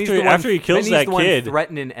 After he kills that kid,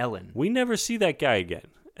 threatening Ellen. We never see that guy again.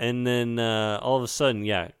 And then all of a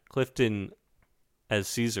sudden, Clifton as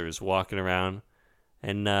Caesar is walking around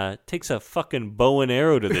and takes a fucking bow and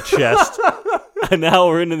arrow to the chest an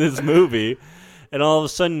hour into this movie, and all of a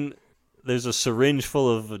sudden there's a syringe full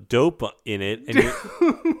of dope in it,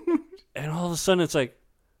 and all of a sudden it's like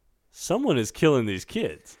someone is killing these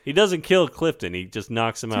kids. He doesn't kill Clifton, he just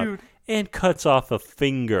knocks him out and cuts off a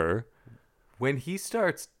finger. When he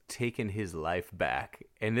starts taking his life back,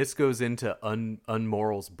 and this goes into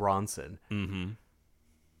Unmorals Bronson,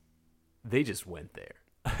 they just went there.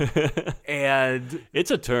 And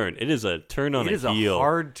it's a turn. It is a turn on a heel. It is a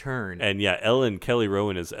hard turn. And Kelly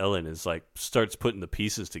Rowan as Ellen is like starts putting the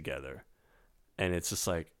pieces together. And it's just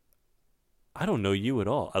like, I don't know you at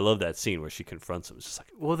all. I love that scene where she confronts him. It's just like,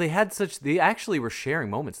 well, they actually were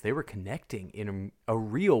sharing moments. They were connecting in a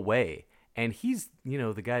real way. And he's,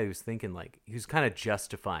 the guy who's thinking like, who's kind of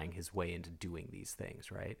justifying his way into doing these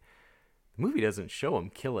things, right? The movie doesn't show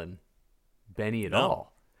him killing Benny at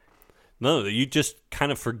all. No, you just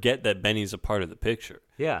kind of forget that Benny's a part of the picture.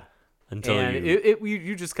 Yeah. Until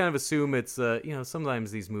you just kind of assume it's,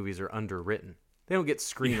 sometimes these movies are underwritten. They don't get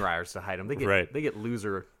screenwriters to hide them. They get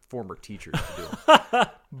loser former teachers to do them.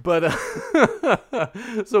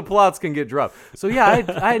 But, so plots can get dropped. So yeah,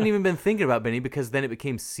 I hadn't even been thinking about Benny because then it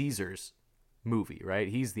became Caesar's movie, right?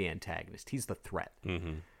 He's the antagonist. He's the threat.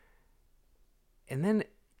 Mm-hmm. And then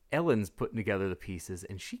Ellen's putting together the pieces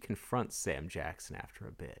and she confronts Sam Jackson after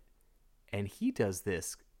a bit. And he does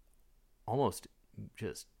this almost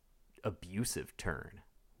just abusive turn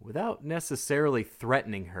without necessarily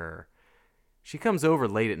threatening her. She comes over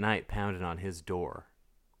late at night pounding on his door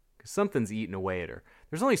because something's eating away at her.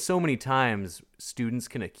 There's only so many times students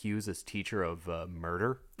can accuse this teacher of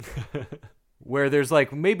murder where there's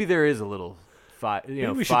like, maybe there is a little fire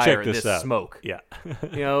in this smoke. Yeah.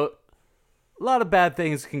 A lot of bad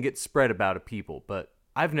things can get spread about a people, but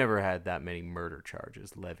I've never had that many murder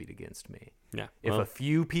charges levied against me. Yeah. If a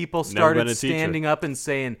few people started standing up and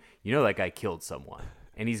saying, that guy killed someone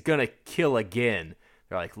and he's going to kill again,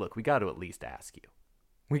 they're like, look, we got to at least ask you.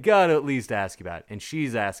 We got to at least ask you about it. And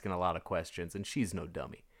she's asking a lot of questions and she's no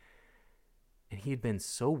dummy. And he had been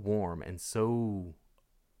so warm and so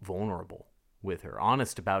vulnerable with her,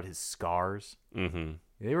 honest about his scars. Mm-hmm.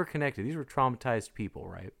 They were connected. These were traumatized people,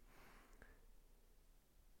 right?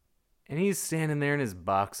 And he's standing there in his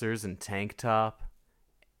boxers and tank top,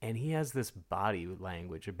 and he has this body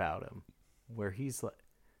language about him where he's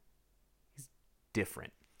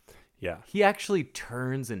different. Yeah. He actually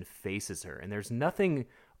turns and faces her, and there's nothing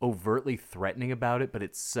overtly threatening about it, but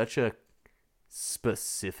it's such a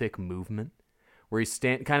specific movement where he's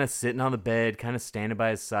kind of sitting on the bed, kind of standing by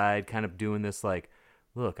his side, kind of doing this like,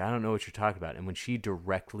 look, I don't know what you're talking about. And when she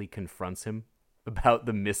directly confronts him about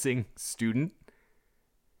the missing student,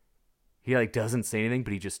 he like doesn't say anything,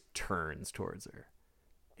 but he just turns towards her.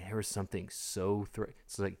 And there was something so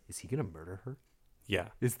it's like, is he gonna murder her? Yeah.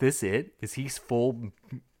 Is this it? Is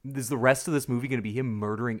the rest of this movie gonna be him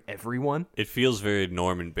murdering everyone? It feels very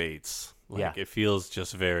Norman Bates. Like, it feels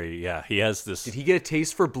just very, he has this. Did he get a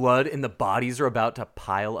taste for blood and the bodies are about to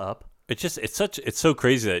pile up? It's so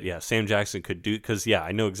crazy that, Sam Jackson could do, because,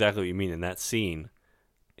 I know exactly what you mean. In that scene,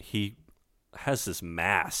 he has this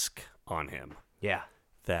mask on him. Yeah.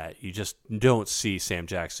 That you just don't see Sam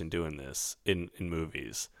Jackson doing this in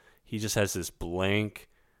movies. He just has this blank,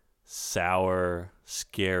 sour,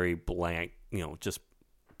 scary, blank, just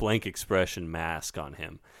blank expression mask on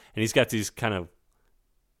him. And he's got these kind of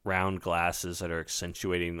round glasses that are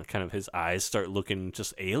accentuating the kind of his eyes start looking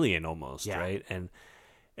just alien almost, right?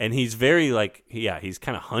 And he's very he's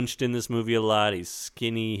kind of hunched in this movie a lot. He's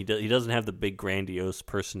skinny. He doesn't have the big grandiose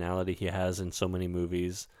personality he has in so many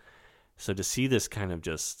movies. So to see this kind of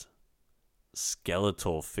just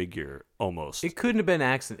skeletal figure almost. It couldn't have been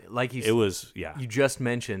accident. You just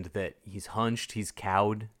mentioned that he's hunched, he's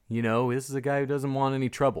cowed. This is a guy who doesn't want any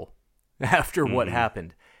trouble after what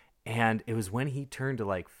happened. And it was when he turned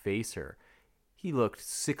to face her, he looked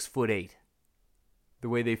 6'8". The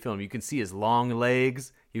way they filmed, you can see his long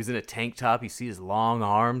legs. He was in a tank top. You see his long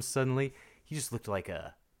arms suddenly. He just looked like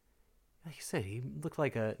you said, he looked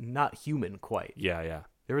like a not human quite. Yeah.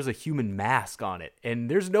 There was a human mask on it, and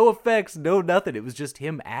there's no effects, no nothing. It was just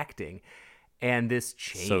him acting, and this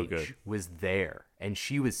change was there, and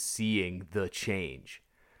she was seeing the change.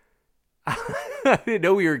 I didn't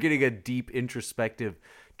know we were getting a deep introspective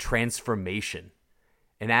transformation.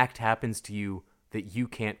 An act happens to you that you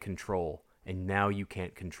can't control, and now you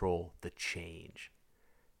can't control the change.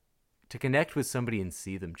 To connect with somebody and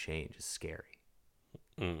see them change is scary.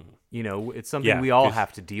 It's something we all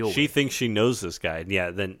have to deal with. She thinks she knows this guy. And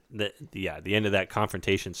the end of that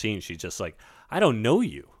confrontation scene, she's just like, I don't know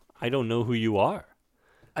you. I don't know who you are.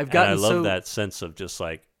 I love that sense of just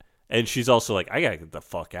like, and she's also like, I gotta get the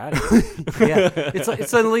fuck out of here.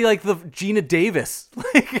 It's suddenly like the Gina Davis.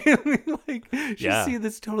 She see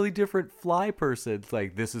this totally different fly person. It's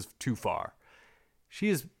like, this is too far. She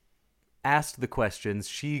has asked the questions.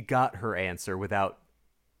 She got her answer without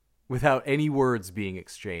any words being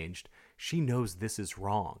exchanged. She knows this is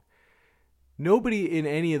wrong. Nobody in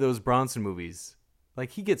any of those Bronson movies,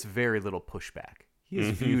 he gets very little pushback. He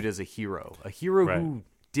is viewed as a hero who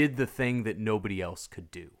did the thing that nobody else could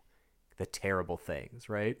do. The terrible things,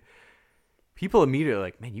 right? People immediately are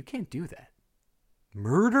like, man, you can't do that.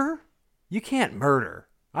 Murder? You can't murder.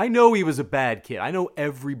 I know he was a bad kid. I know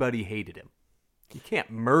everybody hated him. You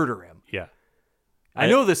can't murder him. Yeah. I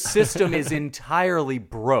know the system is entirely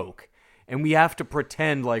broke, and we have to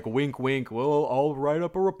pretend like wink, wink, well, I'll write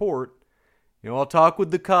up a report. I'll talk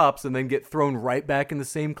with the cops and then get thrown right back in the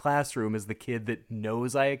same classroom as the kid that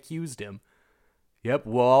knows I accused him. Yep,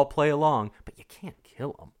 well, I'll play along, but you can't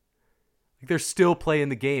kill him. They're still playing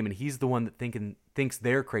the game, and he's the one that thinks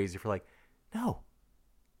they're crazy for no,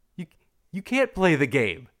 you can't play the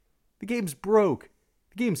game. The game's broke.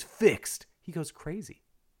 The game's fixed. He goes crazy.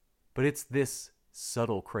 But it's this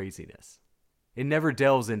subtle craziness. It never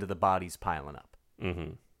delves into the bodies piling up.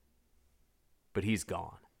 Mm-hmm. But he's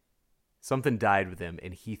gone. Something died with him,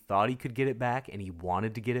 and he thought he could get it back, and he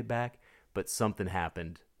wanted to get it back, but something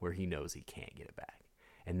happened where he knows he can't get it back.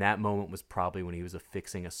 And that moment was probably when he was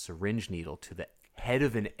affixing a syringe needle to the head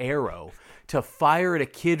of an arrow to fire at a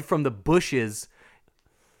kid from the bushes.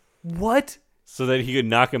 What? So that he could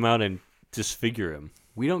knock him out and disfigure him.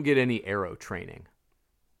 We don't get any arrow training.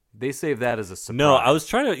 They save that as a surprise. No, I was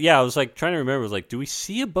trying to remember. Do we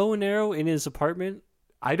see a bow and arrow in his apartment?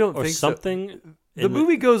 I don't think something. So. The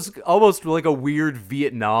movie goes almost like a weird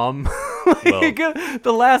Vietnam.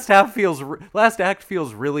 The last act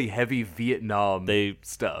feels really heavy Vietnam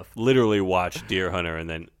stuff. Literally watch Deer Hunter and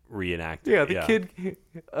then reenact it. Yeah, the kid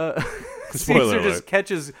Caesar just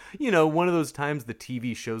catches, one of those times the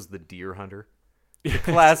TV shows the Deer Hunter. The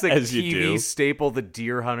classic TV staple, the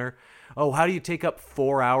Deer Hunter, Oh, how do you take up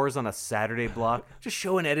 4 hours on a Saturday block? Just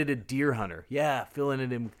show an edited Deer Hunter. Yeah, filling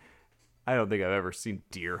it in. I don't think I've ever seen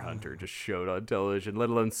Deer Hunter just showed on television, let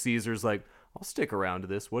alone Caesar's like, I'll stick around to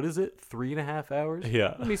this. What is it? 3.5 hours?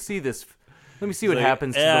 Yeah. Let me see this. Let me see what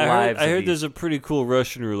happens to the lives I of heard these. there's a pretty cool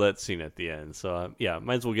Russian roulette scene at the end. So,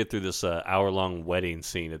 might as well get through this hour-long wedding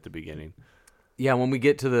scene at the beginning. Yeah, when we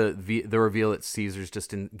get to the reveal that Caesar's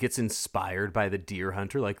just gets inspired by the Deer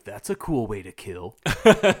Hunter, like, that's a cool way to kill.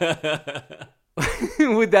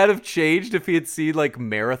 Would that have changed if he had seen, like,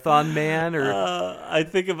 Marathon Man? Or I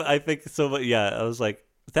think so, but yeah, I was like,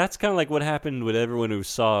 that's kind of like what happened with everyone who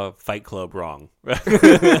saw Fight Club wrong.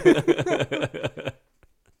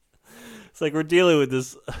 It's like we're dealing with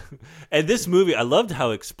this. And this movie, I loved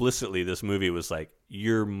how explicitly this movie was like,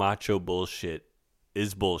 your macho bullshit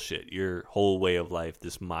is bullshit. Your whole way of life,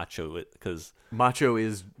 this macho, because macho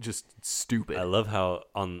is just stupid. I love how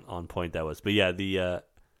on point that was. But yeah,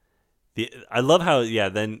 I love how,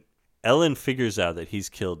 then Ellen figures out that he's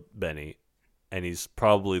killed Benny, and he's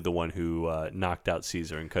probably the one who knocked out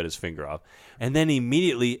Caesar and cut his finger off. And then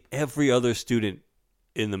immediately every other student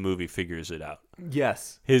in the movie figures it out.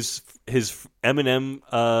 Yes. His Eminem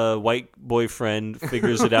white boyfriend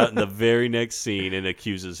figures it out in the very next scene and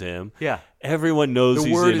accuses him. Yeah. Everyone knows he's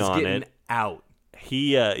in on it. The word is getting out.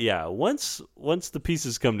 He once the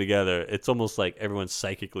pieces come together, it's almost like everyone's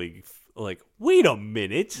psychically like, wait a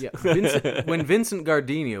minute. Yeah. When Vincent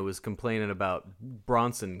Gardenia was complaining about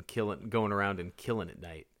Bronson going around and killing at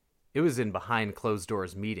night, it was in behind closed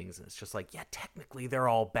doors meetings, and it's just like, yeah, technically they're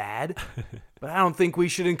all bad, but I don't think we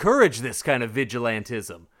should encourage this kind of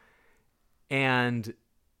vigilantism. And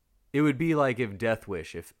it would be like if Death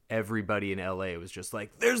Wish, if everybody in LA was just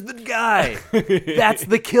like, there's the guy. That's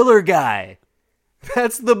the killer guy.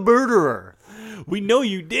 That's the murderer. We know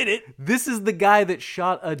you did it. This is the guy that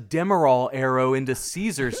shot a Demerol arrow into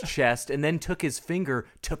Caesar's chest and then took his finger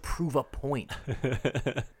to prove a point.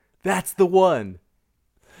 That's the one.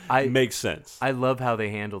 Makes sense. I love how they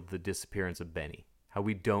handled the disappearance of Benny. How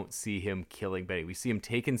we don't see him killing Benny. We see him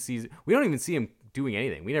taking Caesar. We don't even see him doing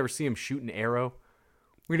anything. We never see him shoot an arrow.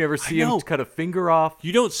 We never see him cut a finger off.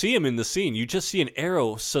 You don't see him in the scene. You just see an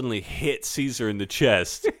arrow suddenly hit Caesar in the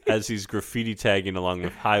chest as he's graffiti tagging along the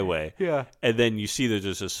highway. Yeah. And then you see that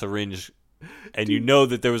there's a syringe, and you know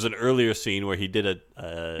that there was an earlier scene where he did a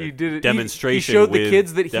demonstration. He showed with the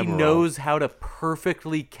kids that Demerol. he knows how to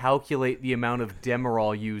perfectly calculate the amount of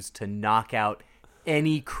Demerol used to knock out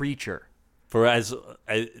any creature. For as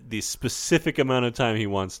the specific amount of time he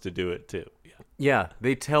wants to do it, too. Yeah,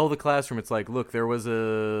 they tell the classroom, it's like, look, there was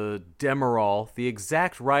a Demerol, the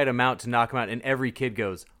exact right amount to knock him out, and every kid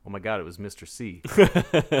goes, oh my God, it was Mr. C.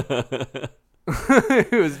 It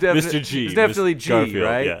was Mr. G. It was definitely Mr. G, Garfield,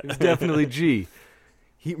 right? yeah. It was definitely G.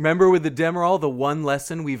 Remember with the Demerol, the one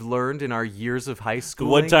lesson we've learned in our years of high school?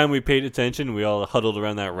 The one time we paid attention, we all huddled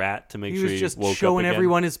around that rat to make sure he was just woke up showing again.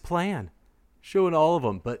 everyone his plan. Showing all of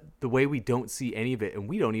them, but the way we don't see any of it, and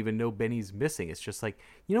we don't even know Benny's missing. It's just like,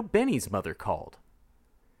 Benny's mother called.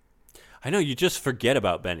 I know, you just forget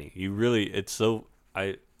about Benny. You really, it's so,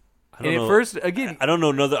 I don't and know. At first, again, I don't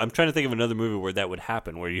know I'm trying to think of another movie where that would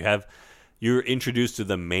happen, where you're introduced to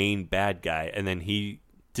the main bad guy, and then he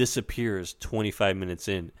disappears 25 minutes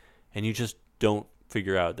in, and you just don't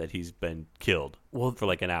figure out that he's been killed for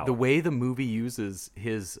like an hour. The way the movie uses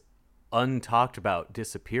his untalked about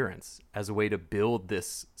disappearance as a way to build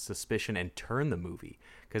this suspicion and turn the movie.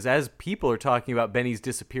 Because as people are talking about Benny's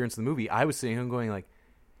disappearance in the movie, I was sitting here going like,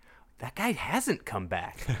 that guy hasn't come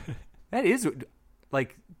back. That is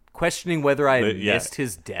like questioning whether I missed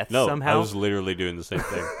his death somehow. I was literally doing the same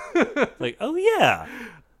thing. Like, oh yeah,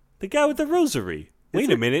 the guy with the rosary.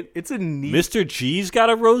 Wait a minute, it's a neat. Mr. G's got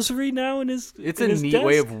a rosary now in his. It's in a his neat desk?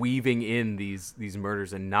 way of weaving in these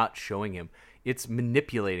murders and not showing him. It's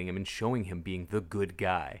manipulating him and showing him being the good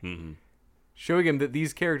guy. Mm-hmm. Showing him that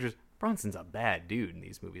these characters, Bronson's a bad dude in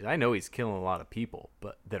these movies. I know he's killing a lot of people,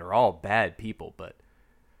 but that are all bad people, but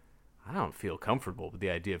I don't feel comfortable with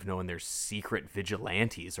the idea of knowing there's secret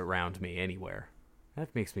vigilantes around me anywhere.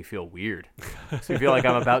 That makes me feel weird. Makes me feel like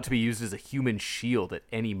I'm about to be used as a human shield at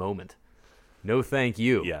any moment. No thank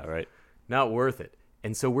you. Yeah, right. Not worth it.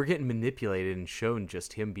 And so we're getting manipulated and shown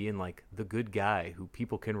just him being like the good guy who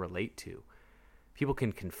people can relate to. People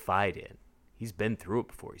can confide in. He's been through it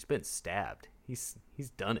before. He's been stabbed. He's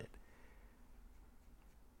done it.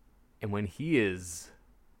 And when he is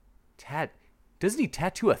doesn't he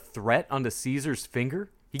tattoo a threat onto Caesar's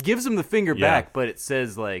finger? He gives him the finger back, but it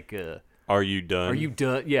says like, "Are you done? Are you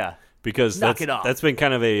done?" Yeah. Because Knock it off. That's been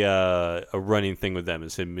kind of a running thing with them,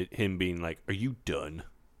 is him being like, "Are you done?"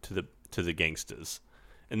 to the gangsters,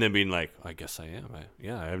 and then being like, I guess I am.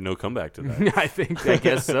 I have no comeback to that. I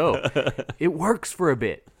guess so. It works for a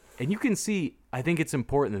bit. And you can see, I think it's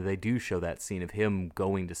important that they do show that scene of him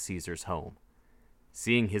going to Caesar's home,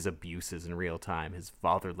 seeing his abuses in real time, his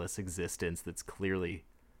fatherless existence that's clearly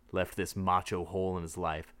left this macho hole in his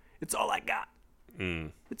life. It's all I got.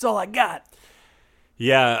 It's all I got.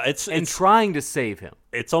 Yeah, it's trying to save him.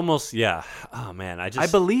 It's almost, yeah. Oh, man, I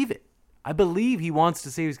believe it. I believe he wants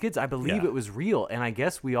to save his kids. I believe it was real. And I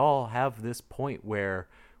guess we all have this point where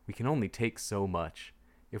we can only take so much.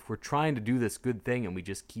 If we're trying to do this good thing and we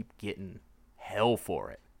just keep getting hell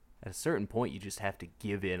for it, at a certain point you just have to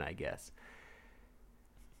give in, I guess.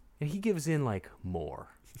 And he gives in like more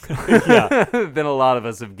than a lot of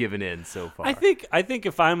us have given in so far. I think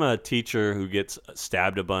if I'm a teacher who gets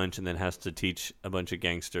stabbed a bunch and then has to teach a bunch of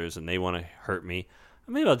gangsters and they want to hurt me,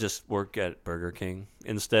 maybe I'll just work at Burger King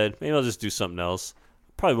instead. Maybe I'll just do something else.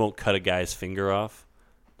 Probably won't cut a guy's finger off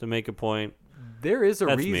to make a point. There is a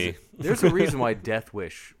That's reason. me. There's a reason why Death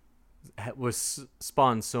Wish was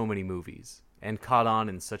spawned so many movies and caught on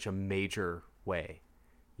in such a major way.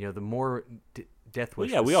 You know, the more Death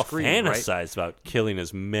Wish. We all screened, fantasize about killing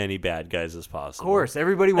as many bad guys as possible. Of course,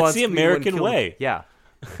 everybody wants That's the to be the one American killed. way. Yeah,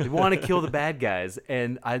 they want to kill the bad guys,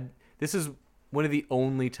 and this is one of the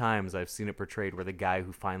only times I've seen it portrayed where the guy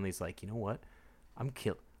who finally is like, you know what, I'm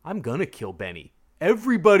gonna kill Benny.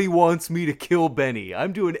 Everybody wants me to kill Benny.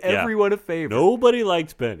 I'm doing everyone a favor. Nobody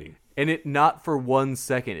liked Benny. And it not for 1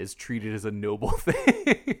 second is treated as a noble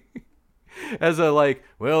thing. As a like,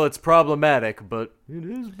 well, it's problematic, but it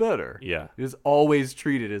is better. Yeah. It is always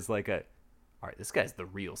treated as like all right, this guy's the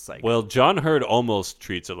real psycho. Well, John Hurt almost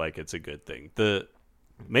treats it like it's a good thing.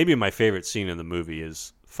 Maybe my favorite scene in the movie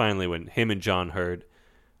is finally when him and John Hurt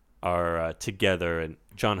are together and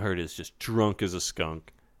John Hurt is just drunk as a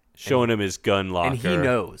skunk. Showing him his gun locker. And he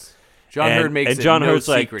knows. John Hurt makes and John it no Hurt's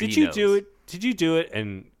like, secret did he you knows. do it? Did you do it?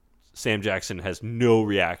 And Sam Jackson has no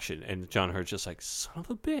reaction. And John Hurt's just like, son of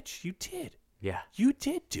a bitch, you did. Yeah. You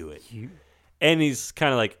did do it. And he's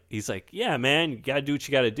kind of like, yeah, man, you got to do what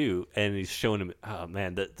you got to do. And he's showing him, oh,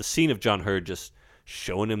 man, the scene of John Hurt just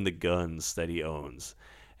showing him the guns that he owns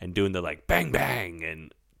and doing the like bang, bang.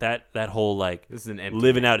 And that whole like this is an empty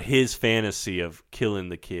living man. out his fantasy of killing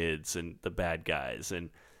the kids and the bad guys and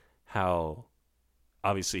how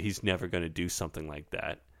obviously he's never going to do something like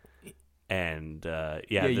that. And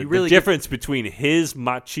the difference between his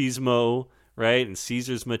machismo, right, and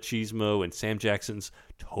Caesar's machismo and Sam Jackson's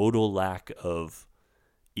total lack of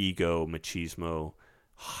ego machismo,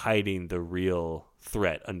 hiding the real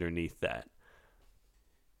threat underneath that.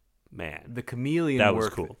 Man, the chameleon that was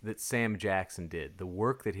work cool. that Sam Jackson did, the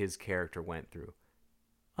work that his character went through,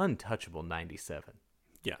 untouchable 97.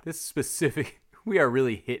 Yeah. This specific, we are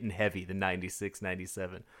really hitting heavy the 96,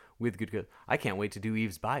 97 with good. I can't wait to do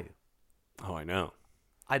Eve's Bayou. Oh, I know.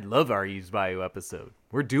 I'd love our Eve's Bayou episode.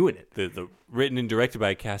 We're doing it. The written and directed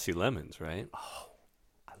by Cassie Lemons, right? Oh,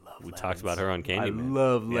 I love We Lemons. talked about her on Candyman. I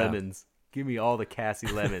love Lemons. Give me all the Cassie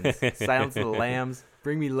Lemons. Silence of the Lambs.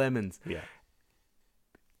 Bring me Lemons. Yeah.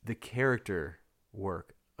 The character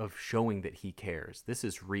work of showing that he cares. This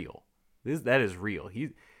is real. That is real.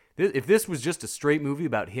 If this was just a straight movie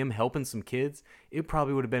about him helping some kids, it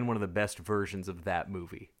probably would have been one of the best versions of that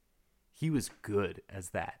movie. He was good as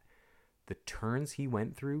that. The turns he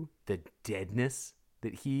went through, the deadness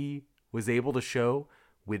that he was able to show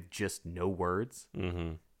with just no words.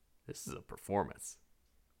 Mm-hmm. This is a performance.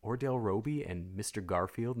 Ordell Roby and Mr.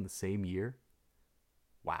 Garfield in the same year.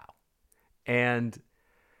 Wow. And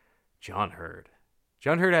John Hurt.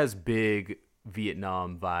 John Hurt has big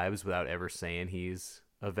Vietnam vibes without ever saying he's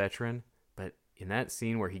a veteran. But in that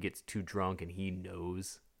scene where he gets too drunk and he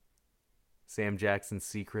knows Sam Jackson's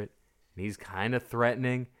secret, and he's kind of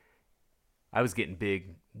threatening, I was getting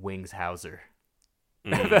big Wings Hauser.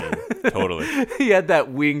 Totally. He had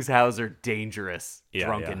that Wings Hauser dangerous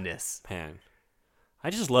drunkenness. Yeah. Man. I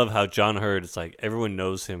just love how John Hurt, it's like everyone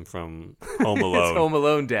knows him from Home Alone. It's Home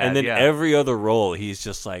Alone dad. And then every other role, he's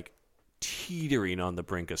just like teetering on the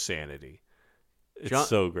brink of sanity. It's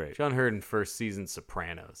so great. John Hurt in first season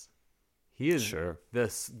Sopranos. He is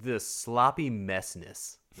the sloppy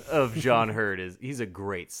messness of John Hurt he's a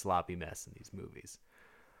great sloppy mess in these movies.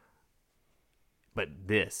 But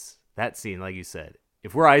that scene, like you said,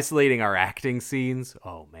 if we're isolating our acting scenes,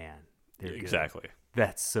 oh man, they're exactly. Good.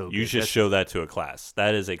 That's so good. You just show that to a class.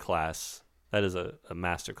 That is a class. That is a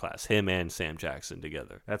master class. Him and Sam Jackson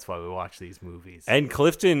together. That's why we watch these movies. And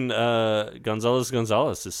Clifton Gonzalez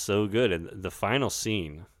is so good. And the final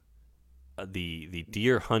scene, the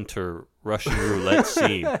deer hunter Russian roulette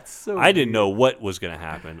scene, That's so I didn't know what was going to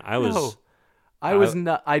happen. I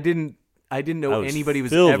didn't. I didn't know anybody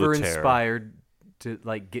was filled ever with terror. inspired to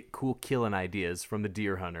like get cool killing ideas from the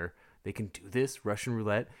Deer Hunter. They can do this Russian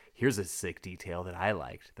roulette. Here's a sick detail that I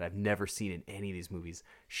liked that I've never seen in any of these movies: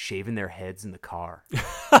 shaving their heads in the car.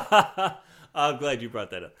 I'm glad you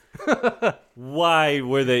brought that up. Why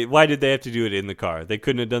did they have to do it in the car? They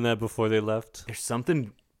couldn't have done that before they left? There's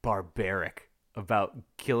something barbaric about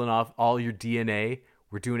killing off all your DNA.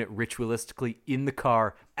 We're doing it ritualistically in the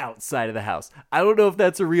car outside of the house. I don't know if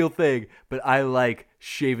that's a real thing, but I like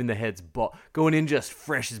shaving the heads, going in just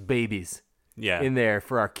fresh as babies. Yeah. In there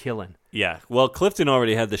for our killing. Yeah. Well, Clifton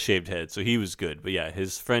already had the shaved head, so he was good. But yeah,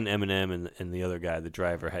 his friend Eminem and the other guy, the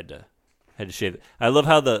driver, had to shave it. I love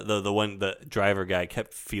how the driver guy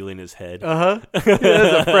kept feeling his head. That's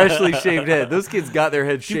a freshly shaved head. Those kids got their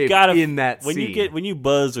head shaved in that scene. When you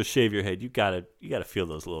buzz or shave your head, you gotta feel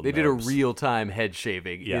those little. They did nerves. a real time head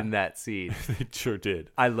shaving in that scene. They sure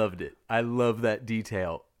did. I loved it. I love that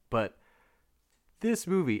detail. But this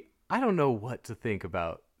movie, I don't know what to think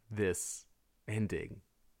about this ending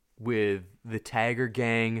with the Tagger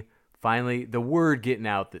gang. Finally, the word getting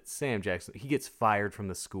out that Sam Jackson, he gets fired from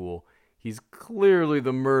the school. He's clearly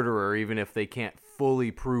the murderer, even if they can't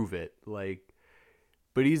fully prove it.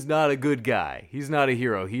 But he's not a good guy. He's not a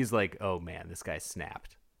hero. He's like, oh man, this guy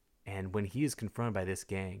snapped. And when he is confronted by this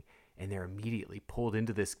gang, and they're immediately pulled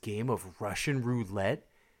into this game of Russian roulette,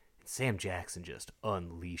 Sam Jackson just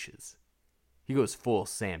unleashes. He goes full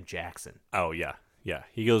Sam Jackson. Oh yeah, yeah.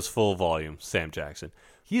 He goes full volume, Sam Jackson.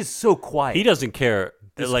 He is so quiet. He doesn't care.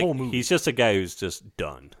 This whole movie. He's just a guy who's just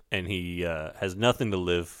done, and he has nothing to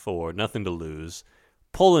live for, nothing to lose.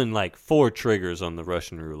 Pulling 4 triggers on the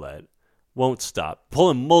Russian roulette, won't stop.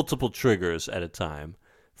 Pulling multiple triggers at a time,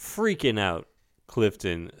 freaking out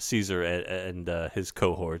Clifton, Caesar, and his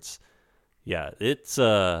cohorts. Yeah, it's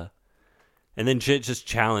and then just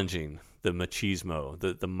challenging the machismo,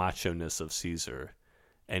 the macho-ness of Caesar,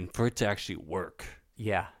 and for it to actually work.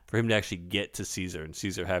 Yeah. For him to actually get to Caesar and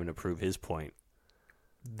Caesar having to prove his point.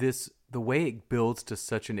 The way it builds to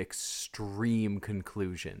such an extreme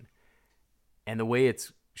conclusion and the way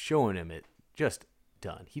it's showing him it just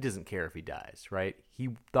done. He doesn't care if he dies, right? He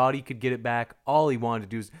thought he could get it back. All he wanted to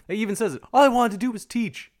do is, he even says it, all I wanted to do was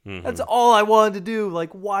teach. Mm-hmm. That's all I wanted to do.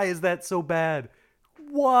 Why is that so bad?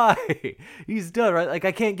 Why? He's done, right?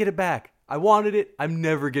 I can't get it back. I wanted it. I'm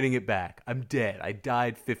never getting it back. I'm dead. I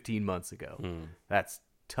died 15 months ago. That's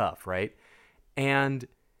tough, right? And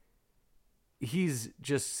he's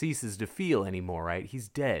just ceases to feel anymore, right? He's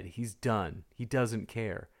dead. He's done. He doesn't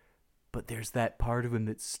care. But there's that part of him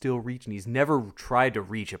that's still reaching. He's never tried to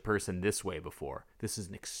reach a person this way before. This is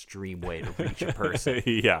an extreme way to reach a person.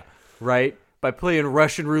 Yeah. Right? By playing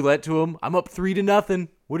Russian roulette to him, I'm up 3-0.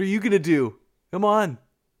 What are you going to do? Come on.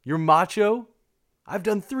 You're macho? I've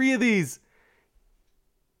done 3 of these.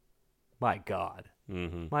 My God.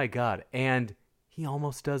 Mm-hmm. My God. And he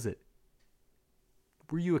almost does it.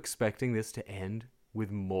 Were you expecting this to end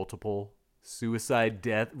with multiple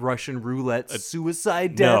Russian roulette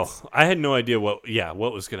suicide deaths? No, I had no idea what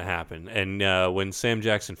was going to happen. And when Sam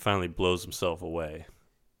Jackson finally blows himself away,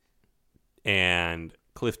 and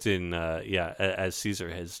Clifton, as Caesar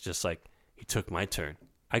has just he took my turn.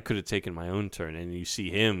 I could have taken my own turn, and you see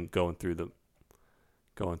him going through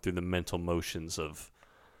the mental motions of,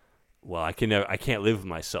 well, I can't live with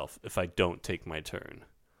myself if I don't take my turn.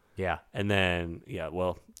 Yeah. And then,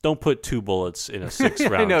 don't put 2 bullets in a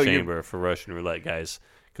 6-round chamber for Russian roulette, guys.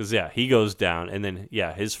 Because, he goes down. And then,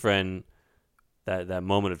 his friend, that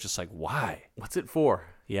moment of just why? What's it for?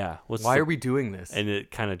 Yeah. Why are we doing this? And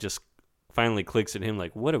it kind of just finally clicks in him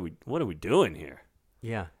what are we doing here?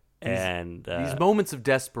 Yeah. These moments of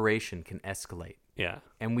desperation can escalate. Yeah.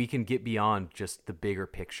 And we can get beyond just the bigger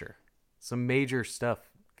picture. Some major stuff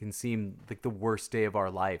can seem like the worst day of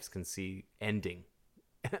our lives can see ending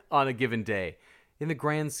on a given day. In the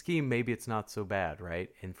grand scheme, maybe it's not so bad, right?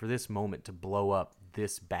 And for this moment to blow up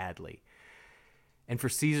this badly, and for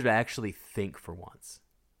Caesar to actually think for once,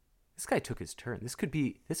 this guy took his turn. This could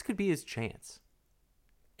be his chance.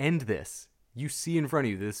 End this. You see in front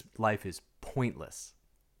of you, this life is pointless.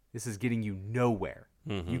 This is getting you nowhere.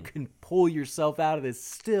 Mm-hmm. You can pull yourself out of this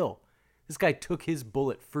still. This guy took his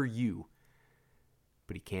bullet for you,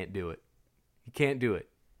 but he can't do it. He can't do it.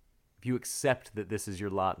 If you accept that this is your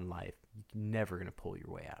lot in life, you're never going to pull your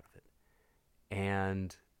way out of it.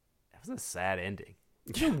 And that was a sad ending.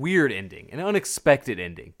 It's a weird ending, an unexpected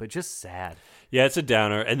ending, but just sad. Yeah, it's a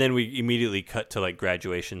downer. And then we immediately cut to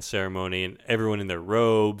graduation ceremony and everyone in their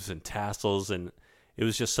robes and tassels. And it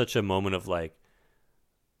was just such a moment of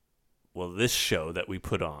this show that we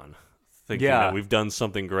put on, thinking that we've done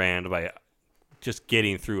something grand by just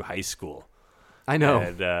getting through high school. I know.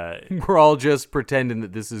 And we're all just pretending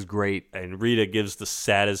that this is great. And Rita gives the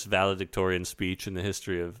saddest valedictorian speech in the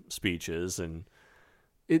history of speeches, and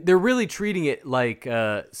They're really treating it like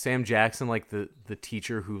Sam Jackson, like the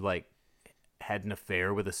teacher who like had an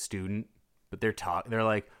affair with a student, but they're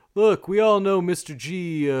like, look, we all know Mr.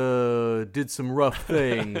 G did some rough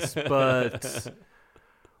things, but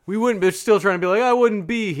we wouldn't. They're still trying to be like, I wouldn't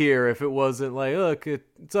be here if it wasn't like, look,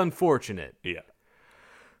 it's unfortunate. yeah.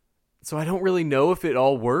 So I don't really know if it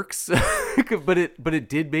all works, but it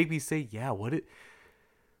did make me say, yeah, why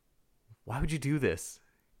would you do this?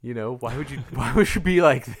 You know, why would you be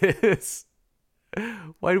like this?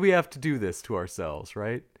 Why do we have to do this to ourselves,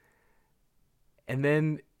 right? And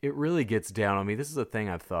then it really gets down on me. This is a thing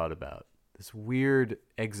I've thought about. This weird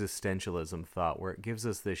existentialism thought where it gives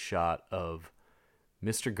us this shot of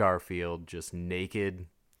Mr. Garfield just naked.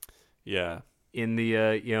 Yeah. In the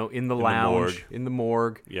in the lounge, in the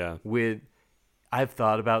morgue. Yeah. I've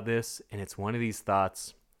thought about this, and it's one of these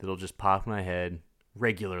thoughts that'll just pop in my head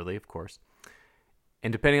regularly, of course.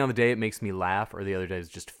 And depending on the day, it makes me laugh, or the other days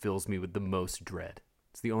just fills me with the most dread.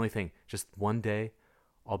 It's the only thing. Just one day,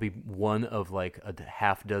 I'll be one of like a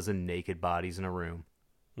half dozen naked bodies in a room.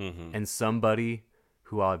 Mm-hmm. And somebody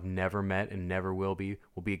who I've never met and never will be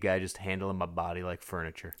a guy just handling my body like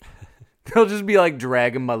furniture. They'll just be like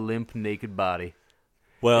dragging my limp, naked body.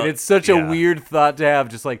 Well, and it's such a weird thought to have.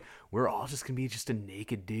 Just like, we're all just going to be just a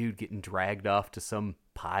naked dude getting dragged off to some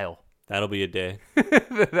pile. That'll be a day.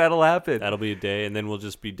 That'll happen. That'll be a day, and then we'll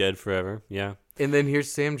just be dead forever. Yeah. And then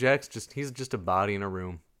here's Sam Jackson. He's just a body in a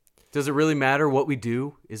room. Does it really matter what we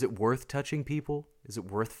do? Is it worth touching people? Is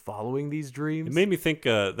it worth following these dreams? It made me think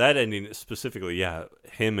that ending specifically,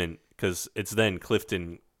 him, and because it's then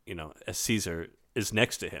Clifton, as Caesar is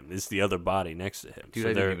next to him, is the other body next to him. Dude, so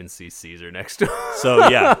I didn't even see Caesar next to him. So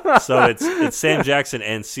yeah, so it's Sam Jackson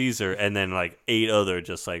and Caesar, and then like 8 other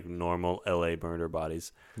just like normal LA murder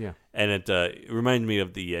bodies. Yeah, and it reminded me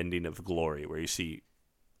of the ending of Glory, where you see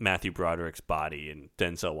Matthew Broderick's body and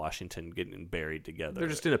Denzel Washington getting buried together. They're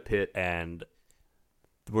just in a pit, and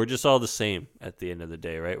we're just all the same at the end of the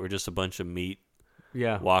day, right? We're just a bunch of meat,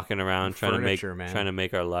 walking around trying to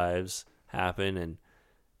make our lives happen, and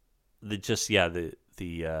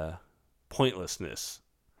the pointlessness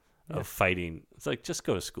of fighting. It's like, just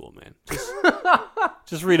go to school, man.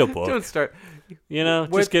 Just read a book. Don't start.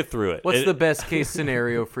 Just get through it. What's the best case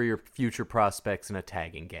scenario for your future prospects in a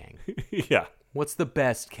tagging gang? Yeah. What's the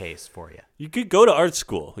best case for you? You could go to art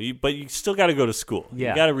school, but you still got to go to school. Yeah.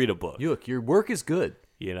 You got to read a book. Look, your work is good.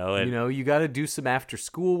 And you got to do some after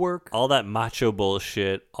school work. All that macho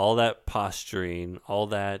bullshit, all that posturing, all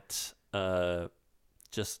that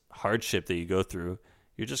just hardship that you go through,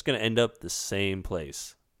 you're just going to end up the same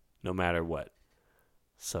place no matter what.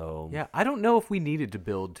 So yeah, I don't know if we needed to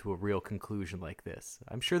build to a real conclusion like this.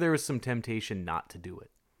 I'm sure there was some temptation not to do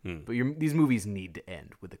it. But these movies need to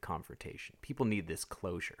end with a confrontation. People need this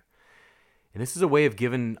closure. And this is a way of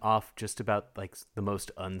giving off just about like the most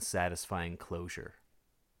unsatisfying closure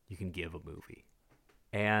you can give a movie.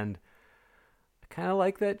 And I kind of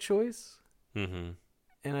like that choice. Mm-hmm.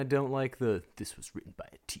 And I don't like this was written by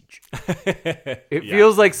a teacher. It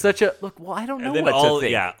feels like such a, look, well, I don't know what to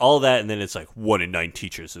think. Yeah, all that, and then it's like 1 in 9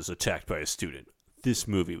 teachers is attacked by a student. This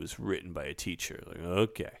movie was written by a teacher. Like,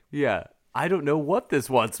 okay. Yeah. I don't know what this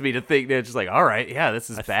wants me to think. They're just like, all right, yeah, this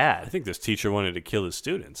is bad. I think this teacher wanted to kill his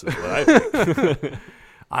students, is what I think.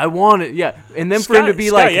 I want it, yeah. And then for him to be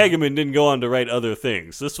Scott like... Scott Yeggman didn't go on to write other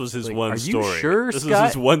things. This was his one story. Are you sure, This Scott?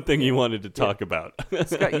 was his one thing he wanted to talk about.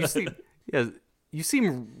 Scott, you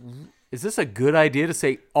seem... Is this a good idea to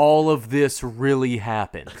say all of this really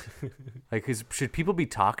happened? Like, should people be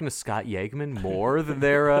talking to Scott Yeggman more than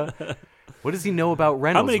they're... What does he know about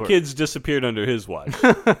Reynolds? How many kids disappeared under his watch?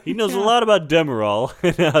 He knows a lot about Demerol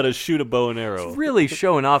and how to shoot a bow and arrow. He's really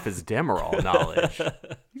showing off his Demerol knowledge.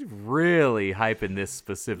 He's really hyping this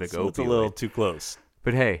specific opioid. It's a little too close.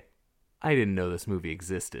 But hey, I didn't know this movie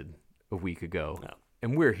existed a week ago. No.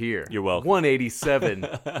 And we're here. You're welcome. 187.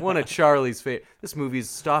 One of Charlie's favorite. This movie's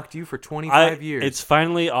stalked you for 25 years. It's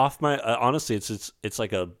finally off my... honestly, it's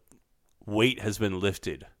like a weight has been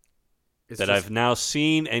lifted. I've now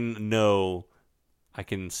seen and know. I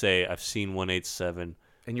can say I've seen 187.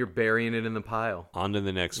 And you're burying it in the pile. On to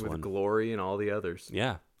the next with one. With Glory and all the others.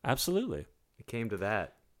 Yeah, absolutely. It came to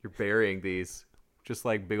that. You're burying these. Just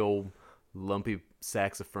like big old lumpy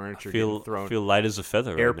sacks of furniture getting thrown. I feel light as a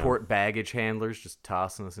feather Airport right now. Baggage handlers just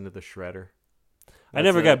tossing us into the shredder. I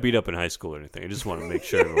never got beat up in high school or anything. I just want to make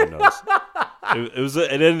sure everyone knows.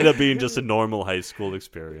 It ended up being just a normal high school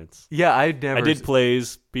experience. Yeah, I did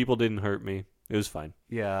plays. People didn't hurt me. It was fine.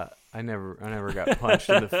 Yeah, I never got punched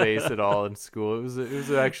in the face at all in school. It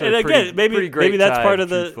was actually And again, pretty great maybe that's time, part of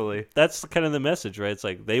truthfully. that's kind of the message, right? It's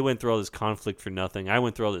like they went through all this conflict for nothing. I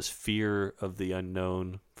went through all this fear of the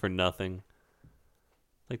unknown for nothing.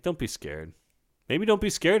 Like, don't be scared. Maybe don't be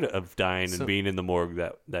scared of dying and being in the morgue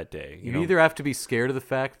that day. You know? either have to be scared of the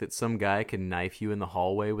fact that some guy can knife you in the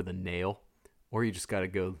hallway with a nail, or you just got to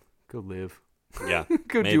go live. Yeah,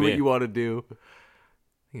 Go maybe. do what you want to do. I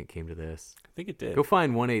think it came to this. I think it did. Go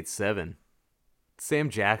find 187. Sam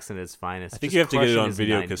Jackson at his finest. I think just you have to get it crushing on his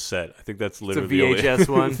video 90s. cassette. I think that's a literally VHS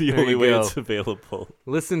one? the There only you way go. it's available.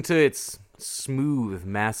 Listen to its smooth,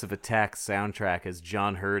 Massive Attack soundtrack as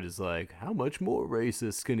John Hurt is like, how much more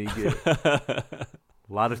racist can he get? A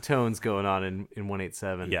lot of tones going on in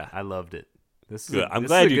 187. Yeah. I loved it. This is Good. I'm this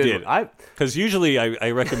glad is a you good did. one. Because usually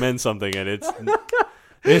I recommend something and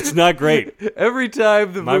it's not great. Every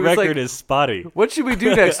time the My movie's record like, is spotty. what should we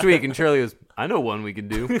do next week? And Charlie goes, I know one we can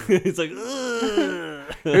do. It's like,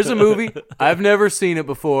 ugh. Here's a movie. I've never seen it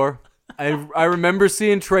before. I remember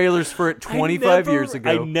seeing trailers for it 25 years ago.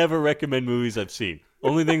 I never recommend movies I've seen.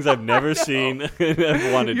 Only things I've never seen and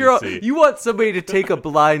I've wanted to see. You want somebody to take a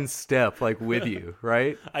blind step like with you,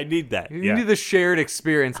 right? I need that. You Yeah. need the shared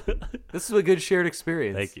experience. This is a good shared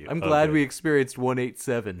experience. Thank you. I'm glad Okay. we experienced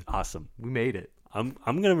 187. Awesome. We made it. I'm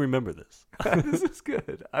gonna remember this. This is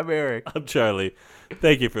good. I'm Eric. I'm Charlie.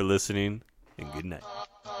 Thank you for listening and good night.